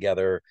close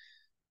together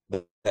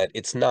that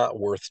it's not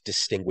worth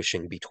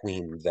distinguishing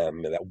between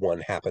them, that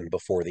one happened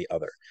before the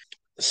other.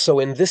 So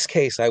in this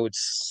case, I would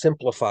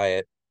simplify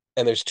it,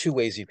 and there's two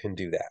ways you can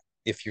do that.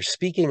 If you're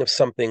speaking of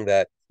something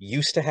that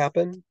used to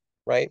happen,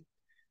 right?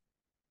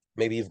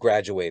 Maybe you've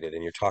graduated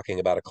and you're talking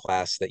about a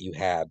class that you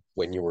had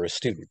when you were a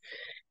student.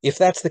 If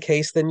that's the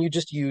case, then you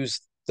just use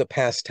the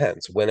past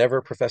tense.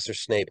 Whenever Professor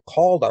Snape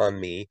called on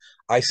me,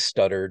 I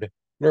stuttered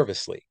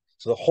nervously.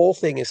 So the whole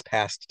thing is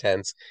past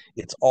tense.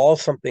 It's all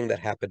something that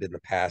happened in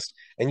the past,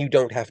 and you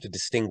don't have to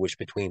distinguish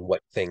between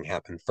what thing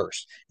happened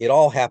first. It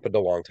all happened a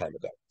long time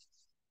ago.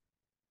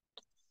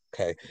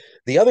 Okay.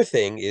 The other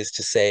thing is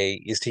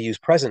to use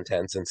present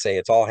tense and say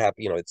it's all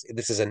happened.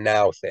 This is a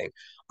now thing.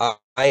 I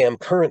am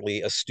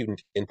currently a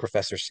student in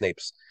Professor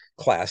Snape's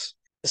class.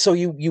 So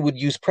you would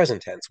use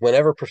present tense.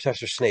 Whenever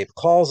Professor Snape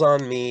calls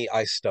on me,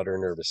 I stutter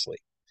nervously.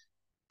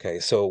 Okay,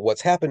 so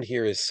what's happened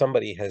here is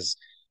somebody has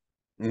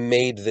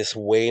made this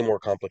way more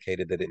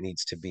complicated than it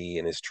needs to be,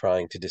 and is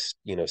trying to just,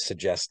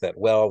 suggest that,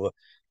 well, the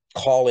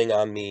calling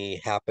on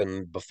me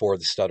happened before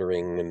the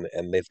stuttering,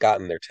 and they've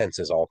gotten their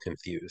tenses all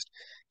confused.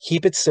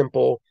 Keep it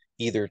simple,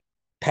 either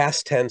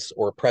past tense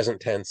or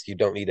present tense. You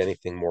don't need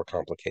anything more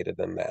complicated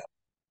than that.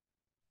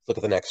 Look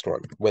at the next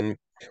one.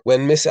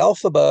 When Miss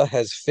Elphaba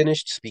has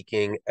finished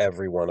speaking,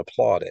 everyone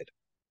applauded.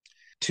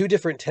 Two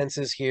different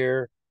tenses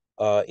here.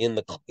 In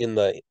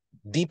the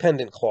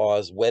dependent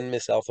clause, when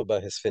Miss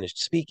Elphaba has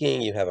finished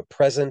speaking, you have a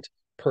present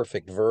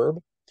perfect verb.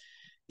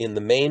 In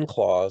the main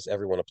clause,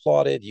 everyone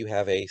applauded, you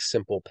have a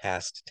simple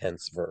past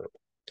tense verb.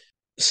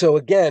 So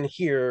again,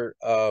 here,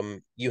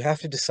 you have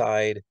to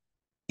decide,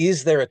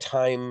 is there a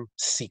time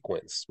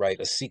sequence, right?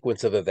 A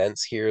sequence of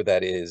events here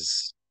that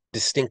is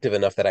distinctive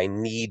enough that I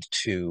need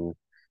to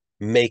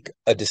make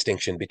a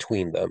distinction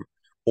between them?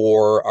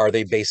 Or are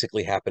they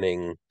basically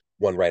happening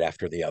one right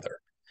after the other?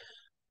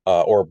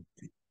 Or,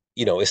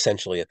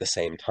 essentially at the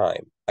same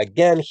time?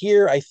 Again,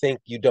 here, I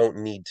think you don't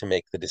need to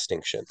make the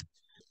distinction.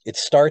 It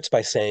starts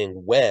by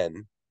saying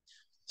when,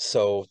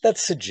 so that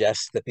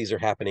suggests that these are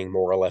happening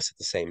more or less at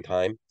the same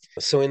time.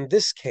 So in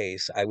this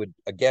case, I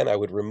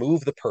would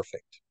remove the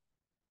perfect.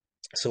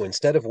 So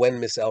instead of when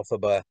Miss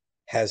Elphaba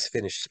has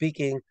finished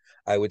speaking,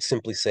 I would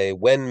simply say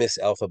when Miss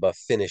Elphaba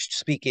finished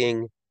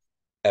speaking,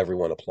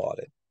 everyone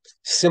applauded.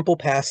 Simple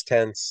past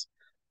tense.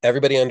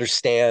 Everybody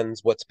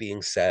understands what's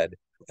being said,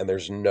 and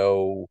there's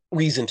no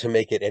reason to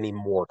make it any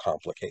more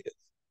complicated.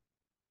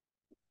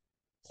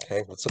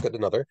 Okay, let's look at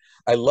another.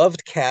 I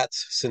loved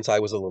cats since I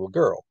was a little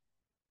girl.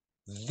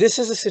 This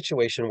is a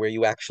situation where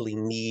you actually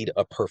need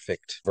a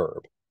perfect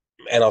verb.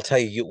 And I'll tell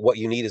you what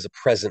you need is a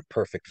present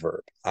perfect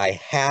verb. I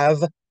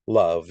have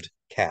loved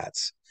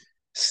cats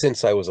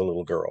since I was a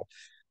little girl.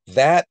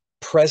 That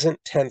present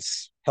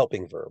tense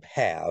helping verb,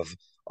 have,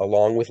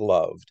 along with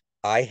loved,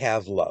 I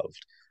have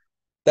loved.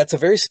 That's a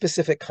very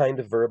specific kind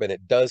of verb, and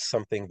it does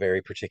something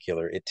very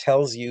particular. It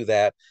tells you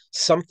that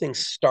something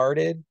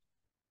started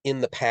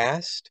in the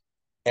past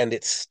and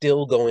it's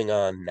still going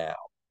on now.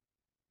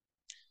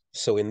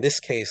 So in this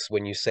case,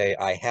 when you say,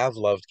 I have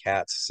loved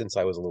cats since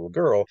I was a little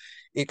girl,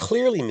 it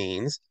clearly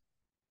means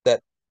that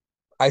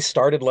I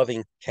started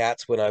loving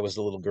cats when I was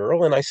a little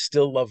girl, and I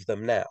still love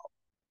them now.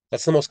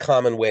 That's the most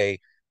common way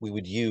we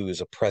would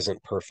use a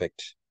present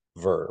perfect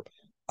verb.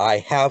 I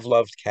have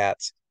loved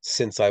cats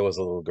since I was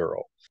a little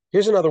girl.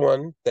 Here's another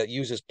one that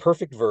uses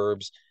perfect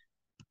verbs,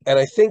 and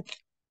I think,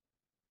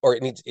 or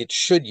it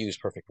should use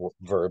perfect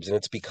verbs, and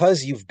it's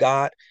because you've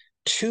got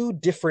two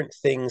different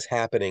things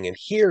happening, and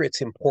here it's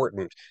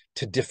important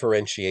to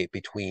differentiate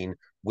between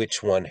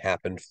which one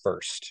happened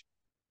first.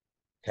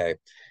 Okay.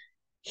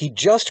 He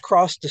just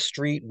crossed the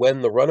street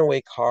when the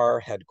runaway car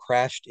had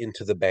crashed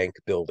into the bank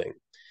building.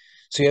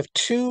 So you have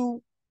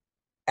two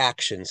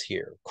actions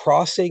here,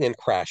 crossing and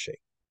crashing.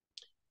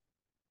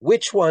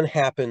 Which one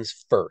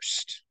happens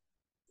first?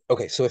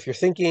 Okay, so if you're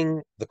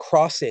thinking the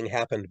crossing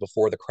happened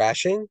before the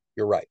crashing,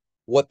 you're right.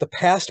 What the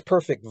past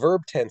perfect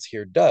verb tense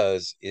here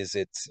does is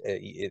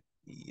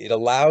it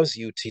allows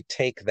you to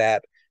take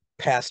that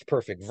past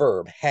perfect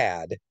verb,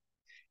 had,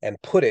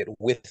 and put it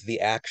with the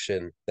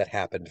action that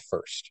happened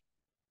first.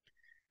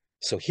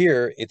 So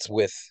here it's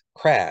with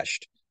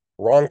crashed,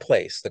 wrong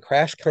place. The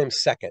crash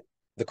comes second.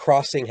 The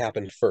crossing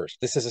happened first.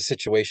 This is a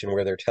situation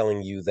where they're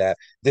telling you that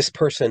this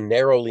person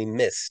narrowly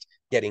missed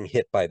getting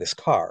hit by this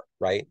car,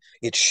 right?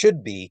 It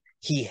should be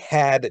he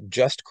had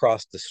just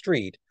crossed the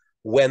street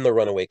when the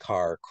runaway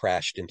car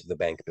crashed into the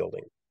bank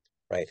building,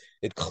 right?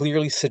 It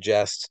clearly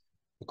suggests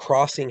the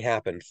crossing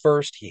happened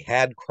first. He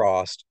had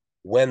crossed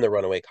when the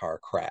runaway car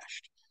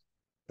crashed.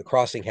 The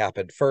crossing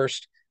happened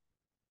first,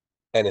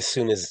 and as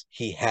soon as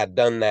he had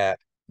done that,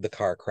 the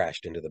car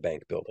crashed into the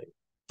bank building.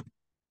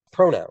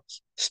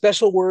 Pronouns.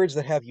 Special words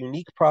that have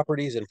unique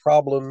properties and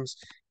problems,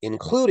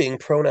 including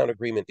pronoun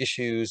agreement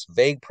issues,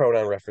 vague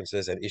pronoun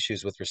references, and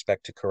issues with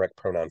respect to correct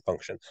pronoun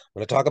function. I'm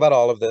going to talk about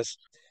all of this.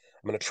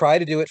 I'm going to try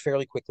to do it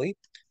fairly quickly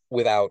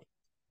without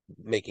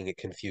making it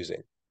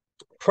confusing.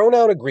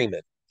 Pronoun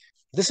agreement.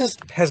 This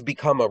has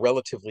become a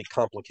relatively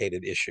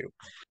complicated issue.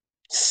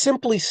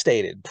 Simply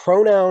stated,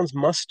 pronouns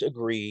must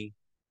agree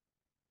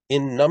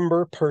in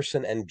number,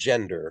 person, and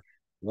gender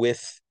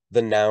with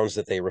the nouns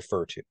that they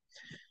refer to.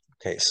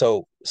 Okay,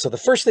 so the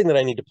first thing that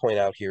I need to point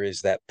out here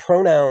is that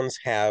pronouns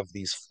have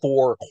these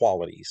 4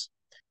 qualities.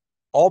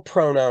 All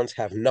pronouns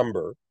have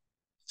number,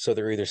 so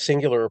they're either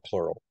singular or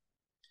plural.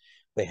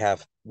 They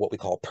have what we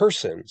call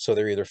person, so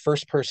they're either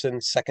first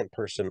person, second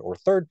person, or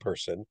third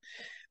person.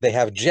 They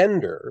have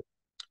gender,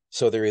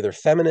 so they're either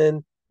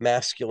feminine,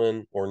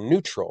 masculine, or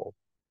neutral.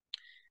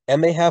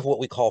 And they have what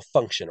we call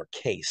function or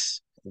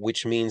case,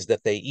 which means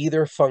that they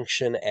either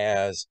function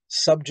as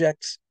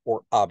subjects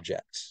or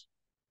objects.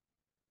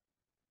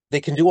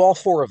 They can do all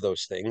 4 of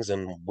those things,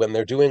 and when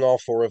they're doing all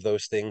 4 of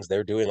those things,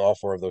 they're doing all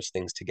 4 of those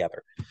things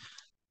together.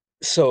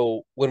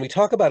 So when we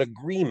talk about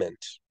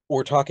agreement,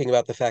 we're talking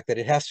about the fact that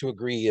it has to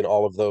agree in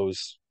all of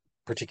those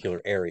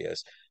particular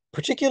areas,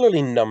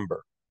 particularly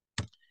number.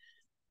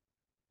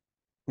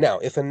 Now,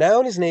 if a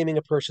noun is naming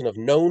a person of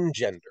known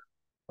gender,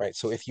 right?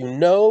 So if you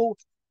know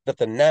that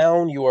the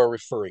noun you are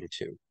referring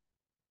to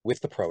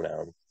with the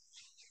pronoun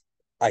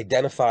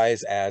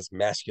identifies as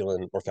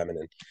masculine or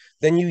feminine,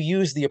 then you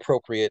use the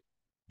appropriate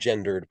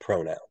gendered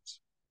pronouns,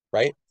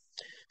 right?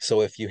 So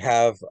if you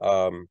have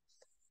a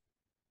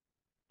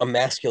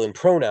masculine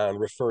pronoun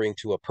referring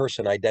to a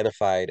person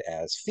identified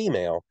as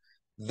female,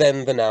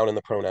 then the noun and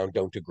the pronoun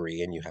don't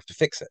agree and you have to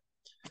fix it.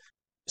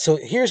 So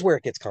here's where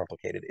it gets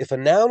complicated. If a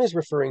noun is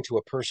referring to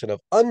a person of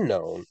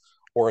unknown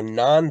or a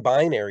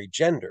non-binary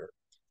gender,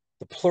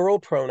 the plural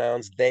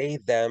pronouns they,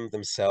 them,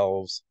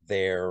 themselves,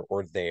 their,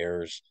 or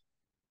theirs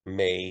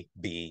may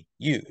be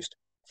used.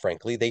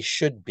 Frankly, they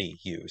should be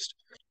used.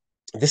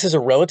 This is a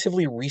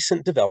relatively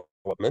recent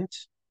development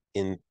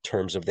in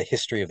terms of the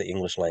history of the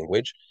English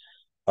language.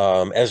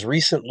 As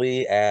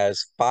recently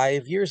as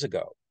 5 years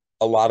ago,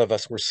 a lot of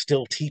us were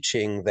still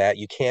teaching that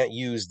you can't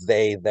use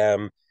they,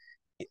 them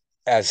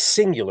as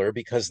singular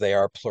because they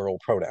are plural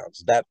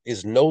pronouns. That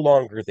is no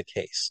longer the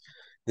case.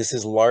 This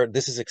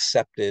is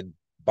accepted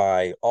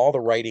by all the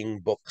writing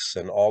books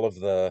and all of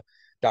the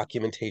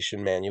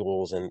documentation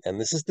manuals, and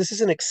this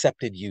is an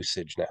accepted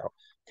usage now.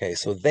 Okay,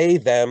 so they,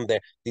 them,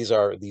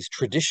 these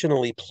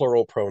traditionally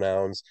plural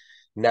pronouns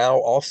now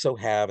also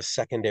have a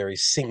secondary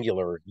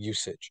singular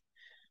usage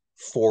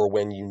for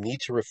when you need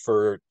to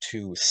refer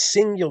to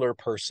singular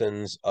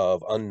persons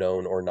of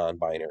unknown or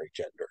non-binary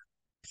gender.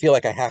 I feel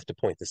like I have to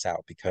point this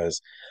out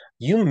because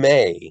you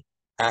may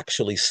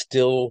actually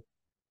still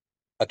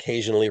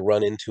occasionally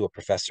run into a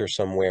professor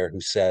somewhere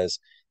who says,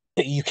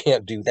 you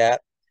can't do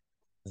that.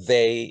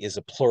 They is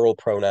a plural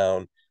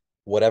pronoun.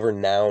 Whatever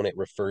noun it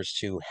refers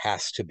to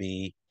has to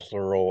be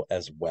plural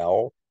as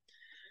well.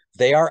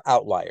 They are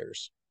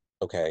outliers.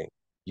 Okay,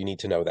 you need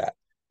to know that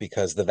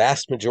because the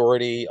vast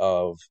majority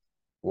of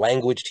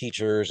language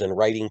teachers and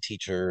writing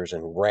teachers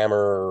and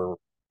grammar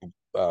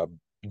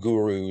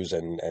gurus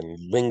and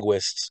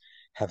linguists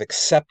have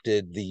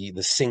accepted the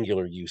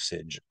singular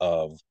usage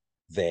of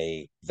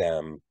they,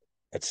 them,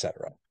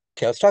 etc.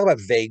 Okay, let's talk about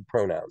vague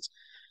pronouns.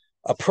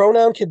 A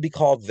pronoun can be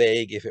called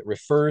vague if it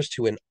refers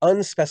to an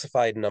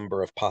unspecified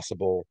number of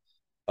possible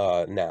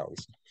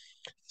nouns.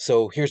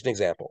 So here's an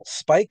example.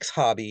 Spike's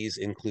hobbies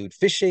include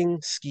fishing,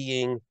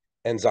 skiing,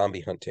 and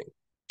zombie hunting.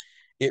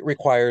 It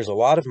requires a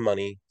lot of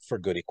money for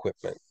good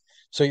equipment.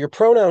 So your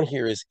pronoun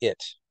here is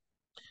it.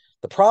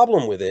 The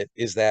problem with it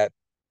is that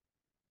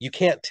you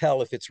can't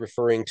tell if it's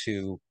referring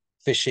to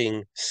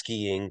fishing,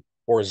 skiing,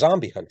 or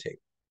zombie hunting.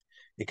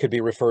 It could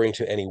be referring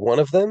to any one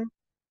of them,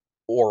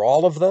 or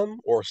all of them,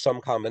 or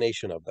some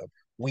combination of them.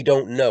 We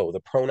don't know. The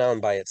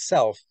pronoun by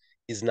itself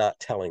is not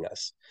telling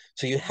us.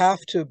 So you have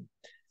to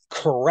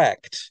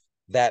correct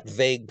that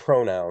vague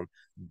pronoun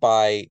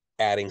by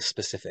adding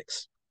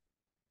specifics.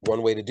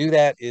 One way to do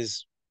that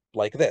is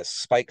like this.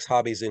 Spike's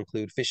hobbies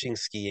include fishing,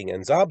 skiing,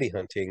 and zombie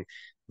hunting.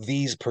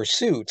 These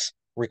pursuits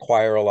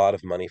require a lot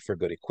of money for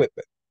good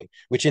equipment,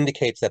 which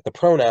indicates that the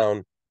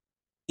pronoun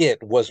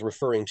it was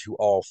referring to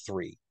all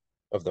 3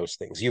 of those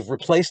things. You've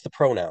replaced the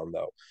pronoun,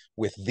 though,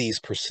 with these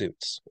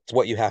pursuits. It's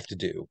what you have to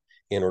do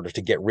in order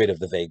to get rid of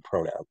the vague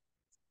pronoun.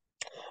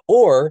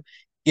 Or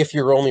if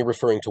you're only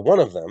referring to one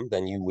of them,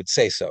 then you would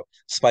say so.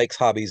 Spike's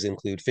hobbies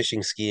include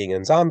fishing, skiing,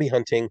 and zombie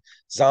hunting.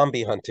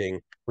 Zombie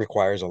hunting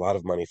requires a lot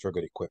of money for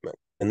good equipment.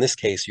 In this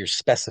case, you're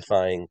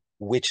specifying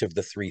which of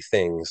the 3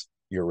 things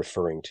you're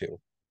referring to.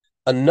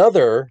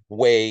 Another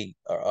way,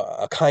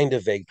 a kind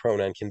of vague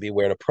pronoun can be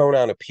where a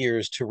pronoun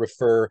appears to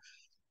refer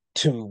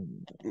to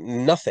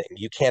nothing.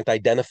 You can't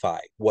identify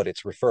what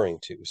it's referring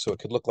to. So it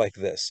could look like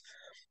this.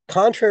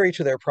 Contrary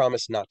to their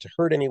promise not to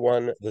hurt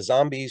anyone, the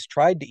zombies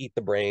tried to eat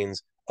the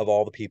brains of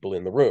all the people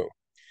in the room.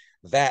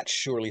 That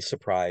surely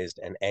surprised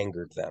and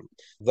angered them.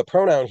 The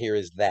pronoun here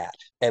is that,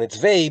 and it's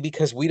vague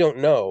because we don't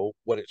know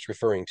what it's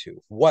referring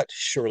to. What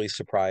surely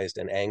surprised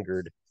and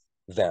angered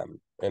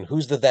them? And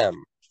who's the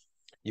them?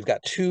 You've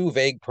got two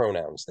vague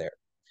pronouns there.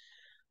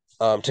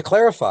 To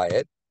clarify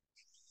it,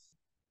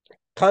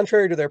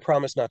 contrary to their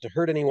promise not to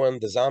hurt anyone,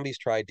 the zombies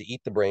tried to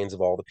eat the brains of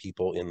all the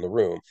people in the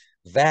room.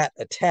 That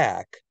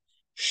attack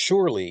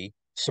surely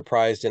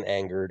surprised and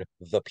angered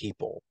the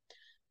people.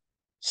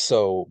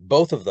 So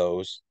both of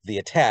those, the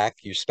attack,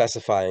 you're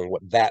specifying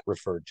what that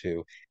referred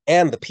to,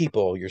 and the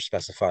people, you're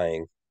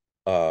specifying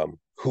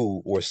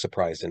who was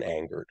surprised and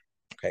angered.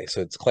 Okay, so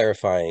it's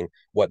clarifying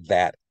what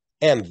that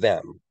and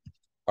them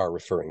are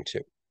referring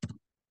to.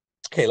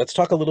 Okay, let's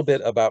talk a little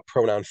bit about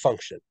pronoun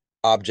function,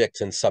 objects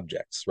and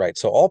subjects, right?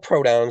 So all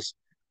pronouns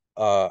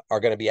are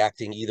going to be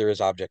acting either as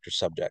object or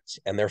subjects,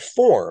 and their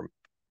form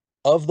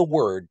of the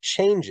word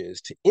changes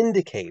to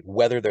indicate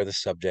whether they're the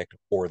subject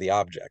or the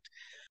object.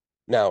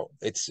 Now,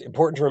 it's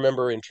important to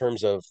remember in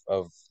terms of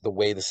the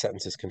way the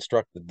sentence is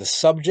constructed, the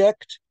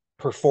subject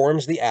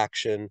performs the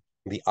action,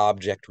 the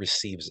object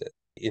receives it.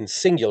 In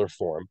singular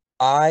form,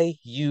 I,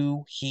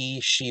 you, he,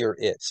 she, or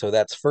it. So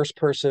that's first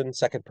person,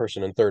 second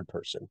person, and third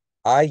person.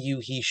 I, you,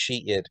 he,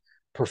 she, it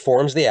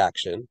performs the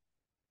action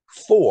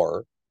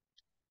for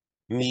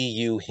me,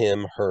 you,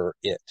 him, her,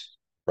 it,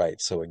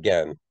 right? So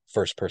again,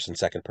 first person,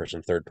 second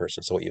person, third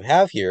person. So what you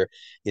have here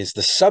is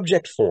the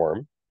subject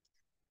form,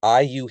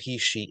 I, you, he,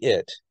 she,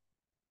 it,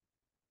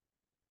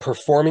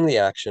 performing the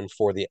action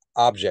for the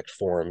object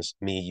forms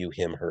me, you,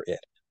 him, her, it,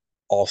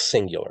 all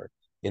singular.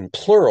 In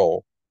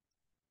plural,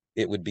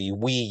 it would be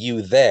we,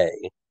 you, they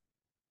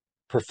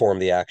perform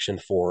the action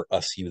for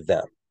us, you,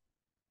 them.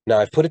 Now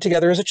I've put it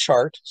together as a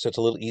chart, so it's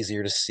a little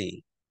easier to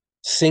see.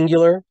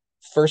 Singular,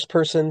 first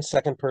person,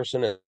 second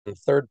person, and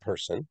third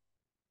person.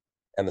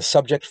 And the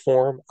subject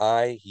form,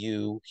 I,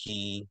 you,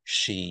 he,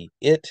 she,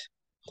 it.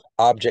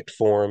 Object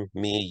form,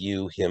 me,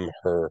 you, him,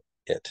 her,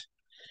 it.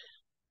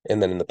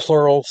 And then in the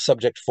plural,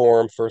 subject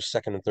form, first,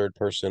 second, and third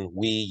person,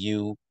 we,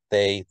 you,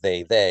 they,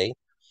 they,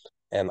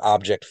 and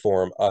object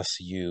form, us,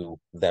 you,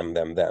 them,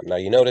 them. Now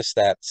you notice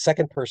that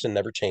second person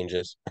never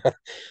changes.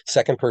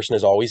 Second person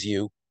is always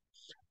you.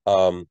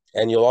 And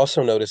you'll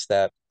also notice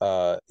that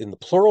in the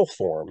plural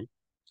form,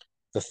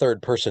 the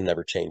third person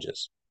never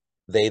changes.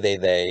 They,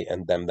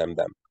 and them.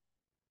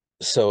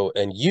 So,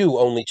 and you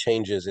only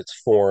changes its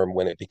form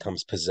when it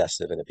becomes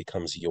possessive and it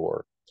becomes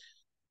your.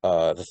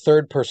 The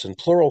third person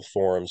plural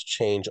forms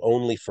change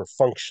only for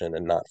function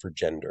and not for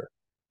gender.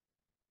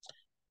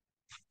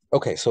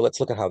 Okay, so let's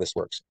look at how this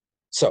works.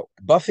 So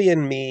Buffy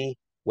and me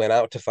went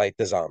out to fight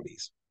the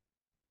zombies.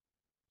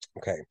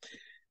 Okay,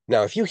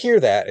 now if you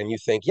hear that and you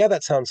think, yeah,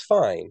 that sounds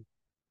fine,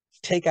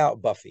 take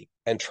out Buffy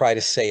and try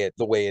to say it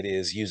the way it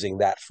is using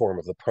that form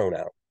of the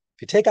pronoun.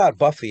 If you take out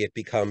Buffy, it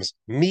becomes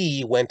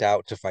me went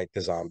out to fight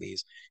the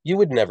zombies. You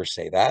would never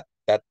say that.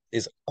 That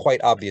is quite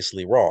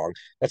obviously wrong.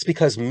 That's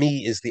because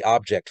me is the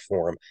object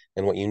form,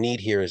 and what you need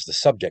here is the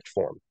subject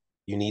form.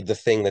 You need the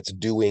thing that's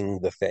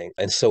doing the thing.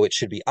 And so it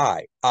should be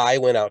I. I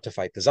went out to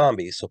fight the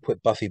zombies, so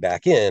put Buffy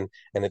back in,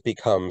 and it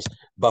becomes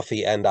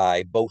Buffy and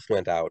I both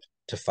went out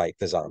to fight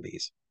the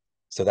zombies.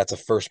 So that's a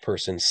first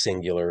person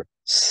singular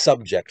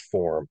subject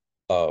form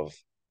of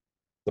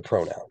the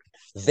pronoun.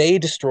 They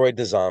destroyed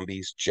the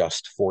zombies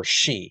just for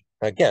she.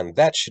 Again,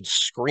 that should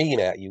scream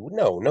at you.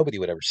 No, nobody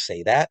would ever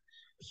say that.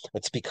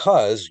 It's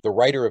because the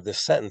writer of this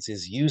sentence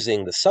is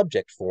using the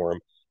subject form,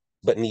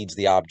 but needs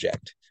the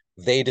object.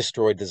 They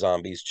destroyed the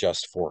zombies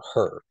just for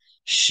her.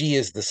 She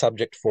is the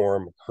subject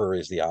form, her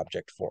is the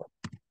object form.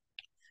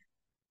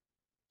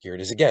 Here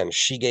it is again.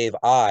 She gave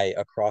I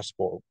a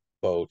crossbow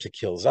to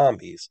kill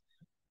zombies,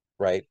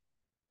 right?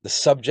 The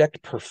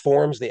subject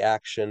performs the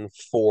action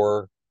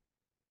for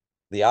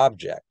the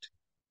object.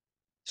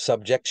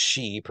 Subject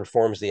she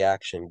performs the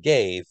action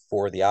gave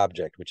for the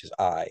object, which is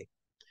I.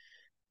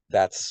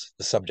 That's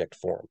the subject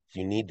form.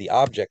 You need the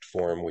object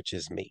form, which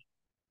is me.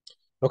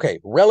 Okay,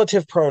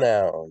 relative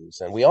pronouns.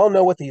 And we all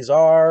know what these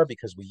are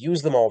because we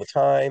use them all the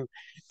time.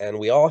 And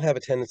we all have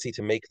a tendency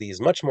to make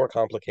these much more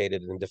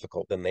complicated and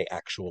difficult than they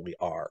actually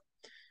are.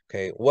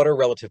 Okay, what are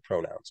relative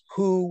pronouns?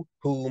 Who,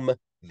 whom,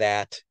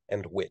 that,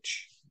 and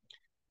which.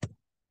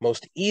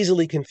 Most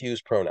easily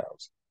confused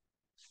pronouns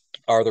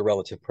are the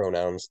relative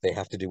pronouns. They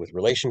have to do with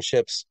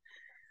relationships.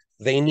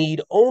 They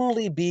need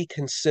only be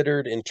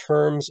considered in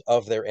terms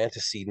of their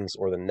antecedents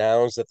or the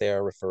nouns that they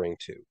are referring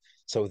to.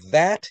 So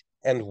that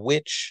and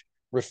which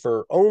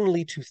refer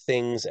only to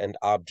things and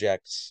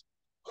objects.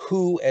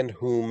 Who and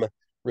whom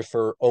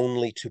refer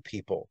only to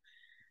people.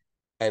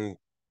 And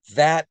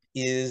that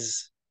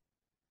is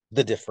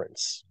the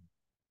difference.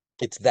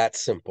 It's that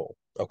simple,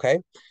 okay?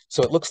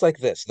 So it looks like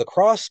this. The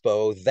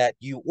crossbow that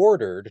you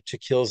ordered to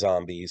kill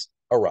zombies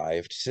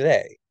arrived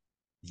today.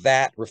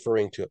 That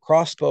referring to a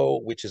crossbow,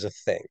 which is a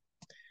thing.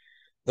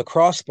 The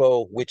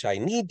crossbow, which I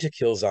need to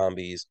kill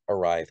zombies,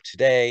 arrived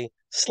today.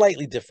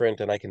 Slightly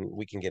different, and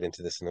we can get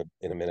into this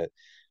in a minute,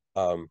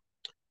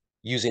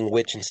 using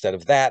which instead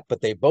of that,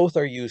 but they both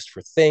are used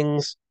for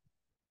things.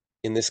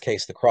 in this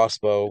case, the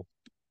crossbow,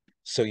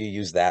 so you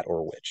use that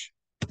or which.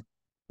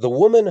 The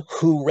woman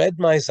who read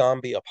my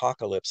zombie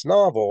apocalypse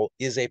novel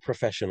is a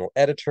professional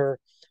editor.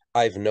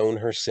 I've known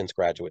her since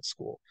graduate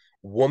school.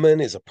 Woman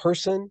is a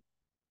person,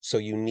 so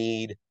you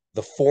need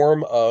the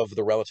form of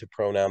the relative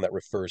pronoun that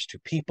refers to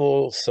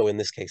people. So in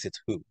this case, it's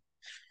who.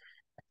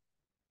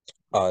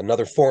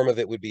 Another form of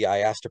it would be I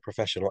asked a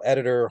professional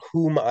editor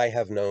whom I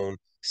have known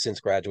since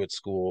graduate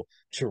school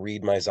to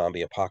read my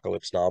zombie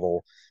apocalypse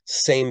novel.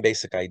 Same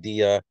basic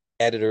idea.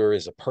 Editor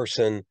is a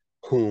person,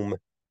 whom,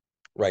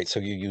 right? So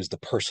you use the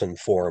person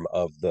form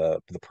of the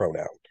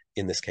pronoun.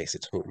 In this case,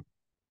 it's whom.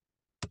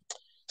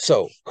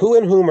 So who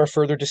and whom are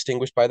further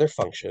distinguished by their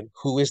function.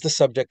 Who is the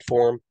subject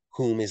form?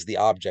 Whom is the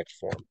object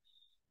form?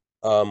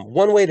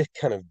 One way to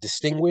kind of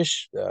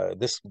distinguish,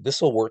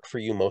 this will work for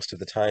you most of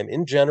the time.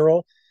 In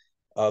general,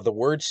 the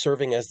word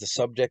serving as the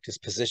subject is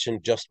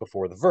positioned just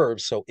before the verb.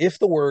 So if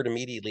the word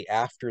immediately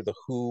after the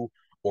who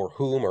or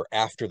whom or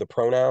after the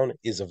pronoun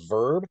is a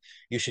verb,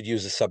 you should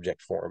use the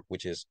subject form,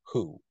 which is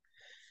who.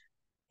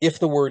 If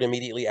the word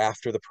immediately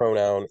after the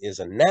pronoun is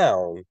a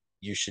noun,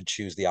 you should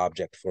choose the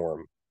object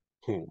form,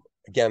 whom.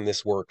 Again,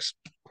 this works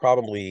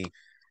probably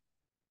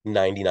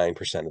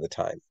 99% of the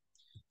time.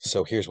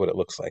 So here's what it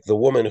looks like. The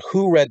woman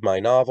who read my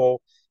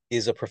novel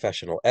is a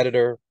professional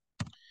editor.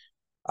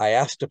 I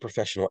asked a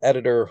professional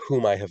editor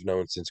whom I have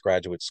known since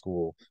graduate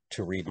school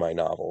to read my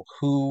novel.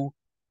 Who,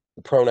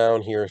 the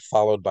pronoun here,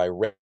 followed by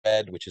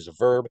read, which is a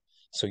verb.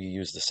 So you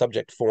use the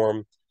subject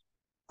form.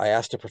 I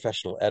asked a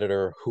professional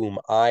editor whom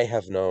I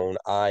have known.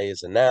 I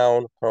is a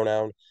noun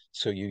pronoun,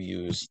 so you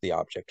use the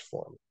object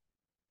form.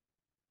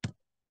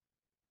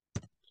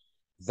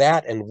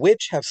 That and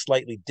which have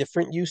slightly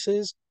different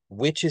uses.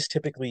 Which is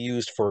typically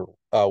used for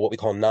what we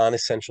call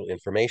non-essential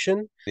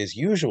information. It is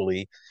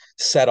usually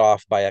set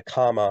off by a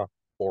comma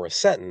or a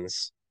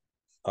sentence,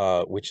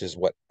 which is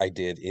what I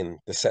did in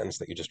the sentence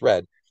that you just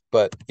read.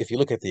 But if you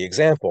look at the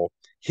example,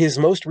 his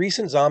most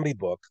recent zombie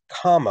book,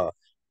 comma,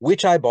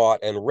 which I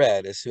bought and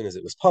read as soon as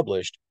it was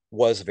published,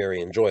 was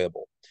very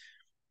enjoyable.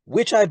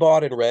 Which I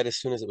bought and read as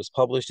soon as it was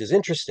published is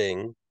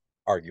interesting,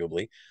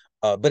 arguably,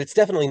 but it's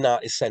definitely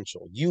not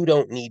essential. You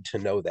don't need to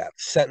know that.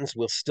 The sentence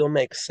will still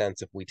make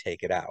sense if we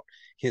take it out.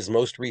 His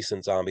most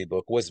recent zombie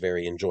book was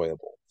very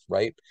enjoyable,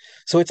 right?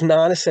 So it's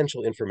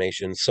non-essential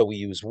information, so we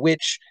use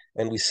which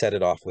and we set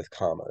it off with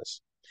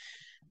commas.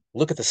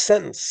 Look at the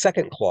sentence,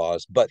 second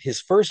clause, but his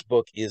first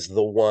book is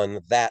the one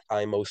that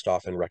I most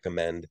often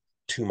recommend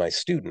to my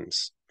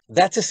students.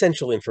 That's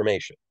essential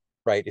information,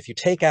 right? If you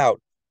take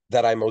out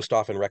that I most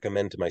often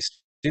recommend to my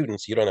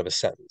students, you don't have a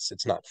sentence.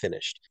 It's not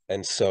finished.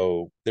 And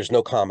so there's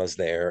no commas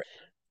there.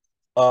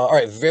 All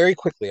right, very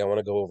quickly, I want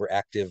to go over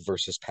active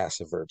versus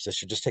passive verbs. This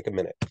should just take a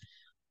minute.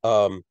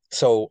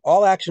 So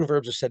all action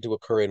verbs are said to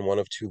occur in one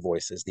of two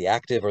voices, the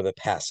active or the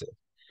passive.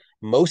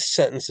 Most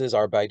sentences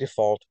are by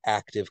default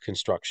active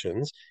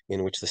constructions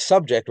in which the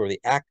subject or the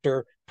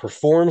actor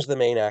performs the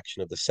main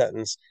action of the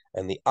sentence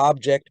and the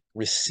object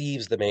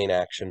receives the main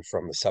action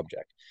from the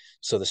subject.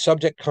 So the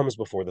subject comes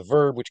before the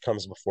verb, which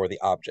comes before the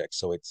object.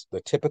 So it's the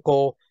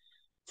typical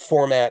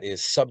format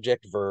is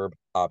subject, verb,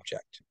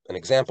 object. An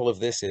example of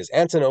this is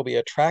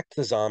Antinobia tracked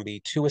the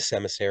zombie to a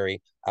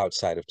cemetery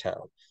outside of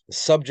town. The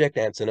subject,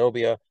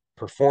 Antinobia,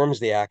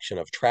 performs the action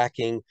of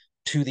tracking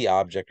to the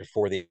object or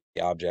for the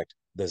object,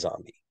 the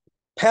zombie.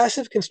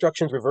 Passive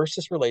constructions reverse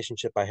this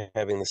relationship by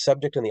having the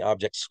subject and the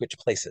object switch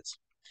places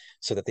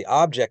so that the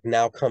object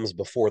now comes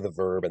before the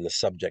verb and the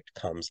subject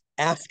comes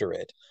after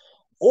it,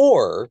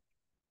 or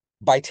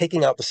by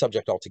taking out the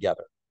subject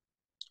altogether.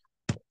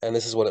 And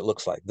this is what it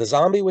looks like. The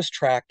zombie was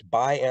tracked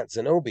by Aunt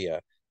Zenobia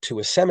to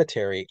a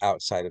cemetery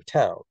outside of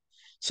town.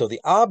 So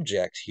the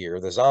object here,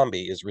 the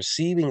zombie, is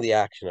receiving the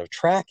action of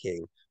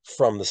tracking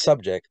from the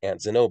subject,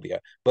 Aunt Zenobia,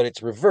 but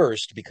it's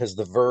reversed because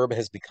the verb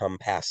has become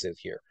passive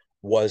here,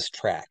 was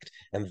tracked.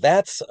 And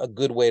that's a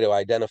good way to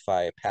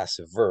identify a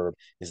passive verb,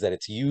 is that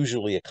it's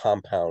usually a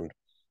compound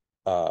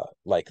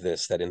like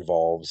this that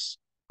involves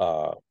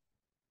a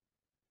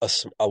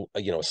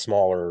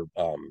smaller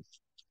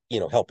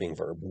helping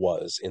verb,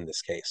 was in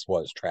this case,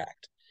 was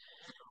tracked.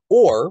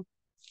 Or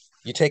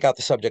you take out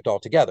the subject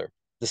altogether.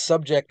 The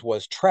subject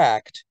was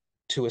tracked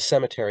to a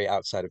cemetery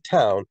outside of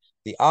town.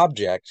 The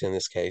object, in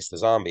this case, the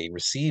zombie,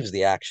 receives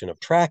the action of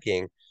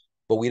tracking,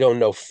 but we don't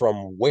know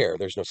from where.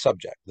 There's no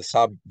subject.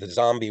 The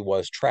zombie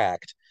was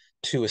tracked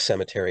to a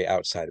cemetery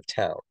outside of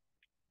town.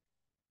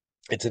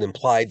 It's an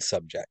implied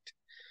subject.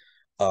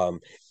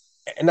 And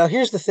now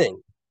here's the thing.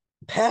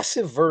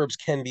 Passive verbs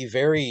can be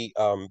very,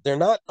 they're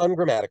not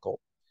ungrammatical.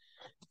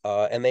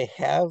 And they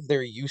have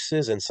their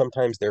uses and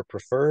sometimes they're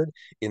preferred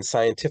in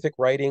scientific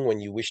writing. When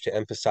you wish to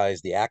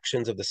emphasize the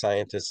actions of the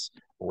scientists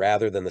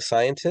rather than the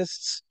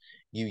scientists,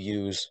 you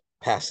use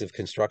passive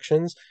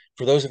constructions.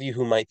 For those of you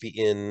who might be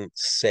in,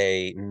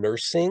 say,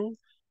 nursing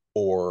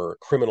or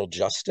criminal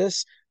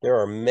justice, there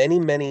are many,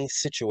 many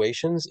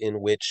situations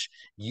in which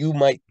you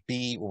might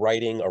be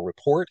writing a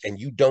report and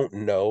you don't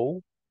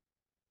know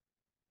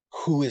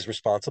who is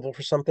responsible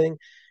for something.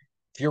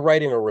 If you're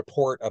writing a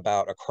report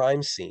about a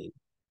crime scene,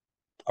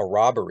 a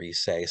robbery,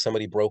 say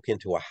somebody broke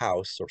into a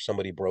house or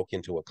somebody broke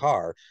into a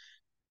car,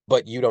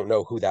 but you don't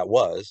know who that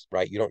was,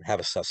 right? You don't have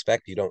a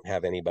suspect, you don't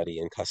have anybody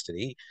in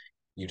custody,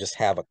 you just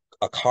have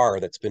a car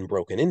that's been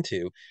broken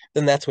into,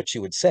 then that's what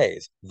you would say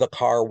is the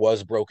car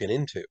was broken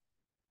into.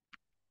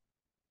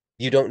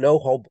 You don't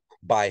know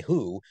by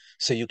who,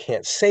 so you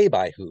can't say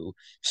by who.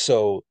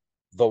 So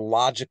the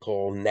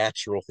logical,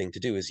 natural thing to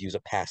do is use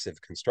a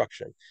passive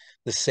construction.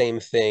 The same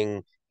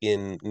thing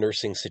in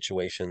nursing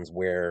situations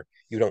where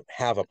you don't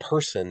have a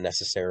person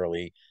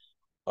necessarily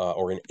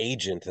or an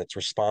agent that's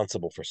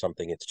responsible for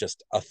something. It's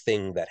just a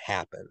thing that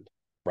happened,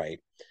 right?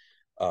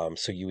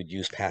 So you would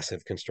use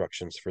passive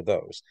constructions for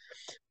those.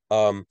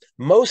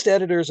 Most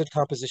editors and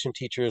composition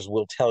teachers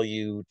will tell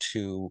you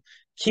to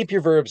keep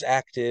your verbs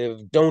active,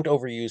 don't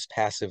overuse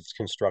passive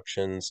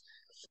constructions.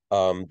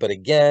 But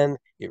again,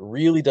 it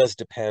really does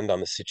depend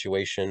on the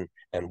situation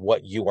and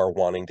what you are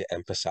wanting to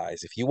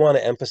emphasize. If you want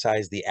to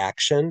emphasize the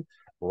action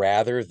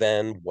rather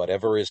than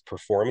whatever is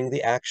performing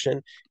the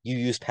action, you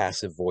use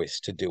passive voice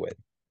to do it.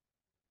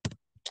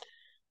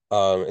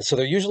 So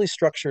they're usually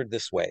structured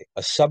this way: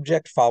 a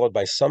subject followed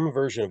by some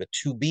version of a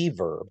to be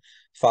verb,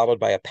 followed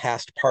by a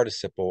past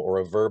participle or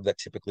a verb that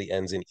typically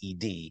ends in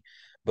ed,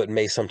 but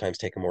may sometimes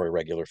take a more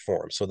irregular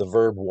form. So the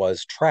verb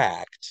was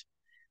tracked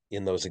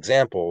in those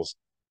examples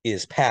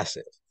is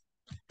passive.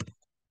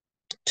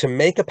 To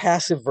make a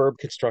passive verb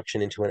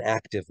construction into an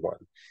active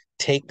one,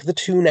 take the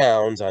two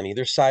nouns on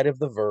either side of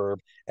the verb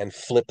and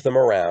flip them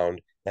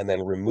around, and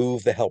then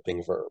remove the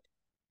helping verb,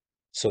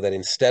 so that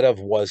instead of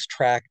was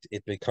tracked,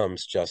 it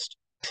becomes just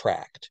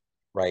tracked,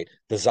 right?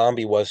 The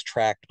zombie was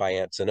tracked by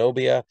Aunt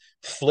Zenobia.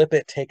 Flip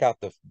it, take out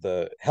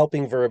the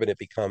helping verb, and it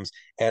becomes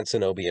Aunt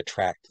Zenobia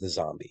tracked the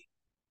zombie.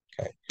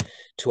 Okay.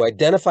 To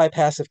identify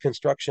passive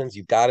constructions,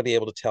 you've got to be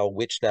able to tell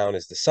which noun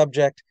is the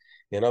subject.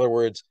 In other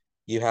words,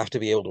 you have to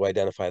be able to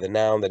identify the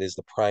noun that is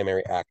the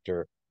primary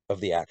actor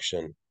of the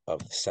action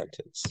of the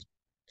sentence.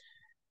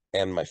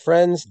 And my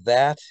friends,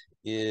 that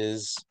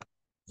is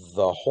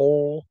the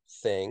whole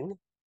thing.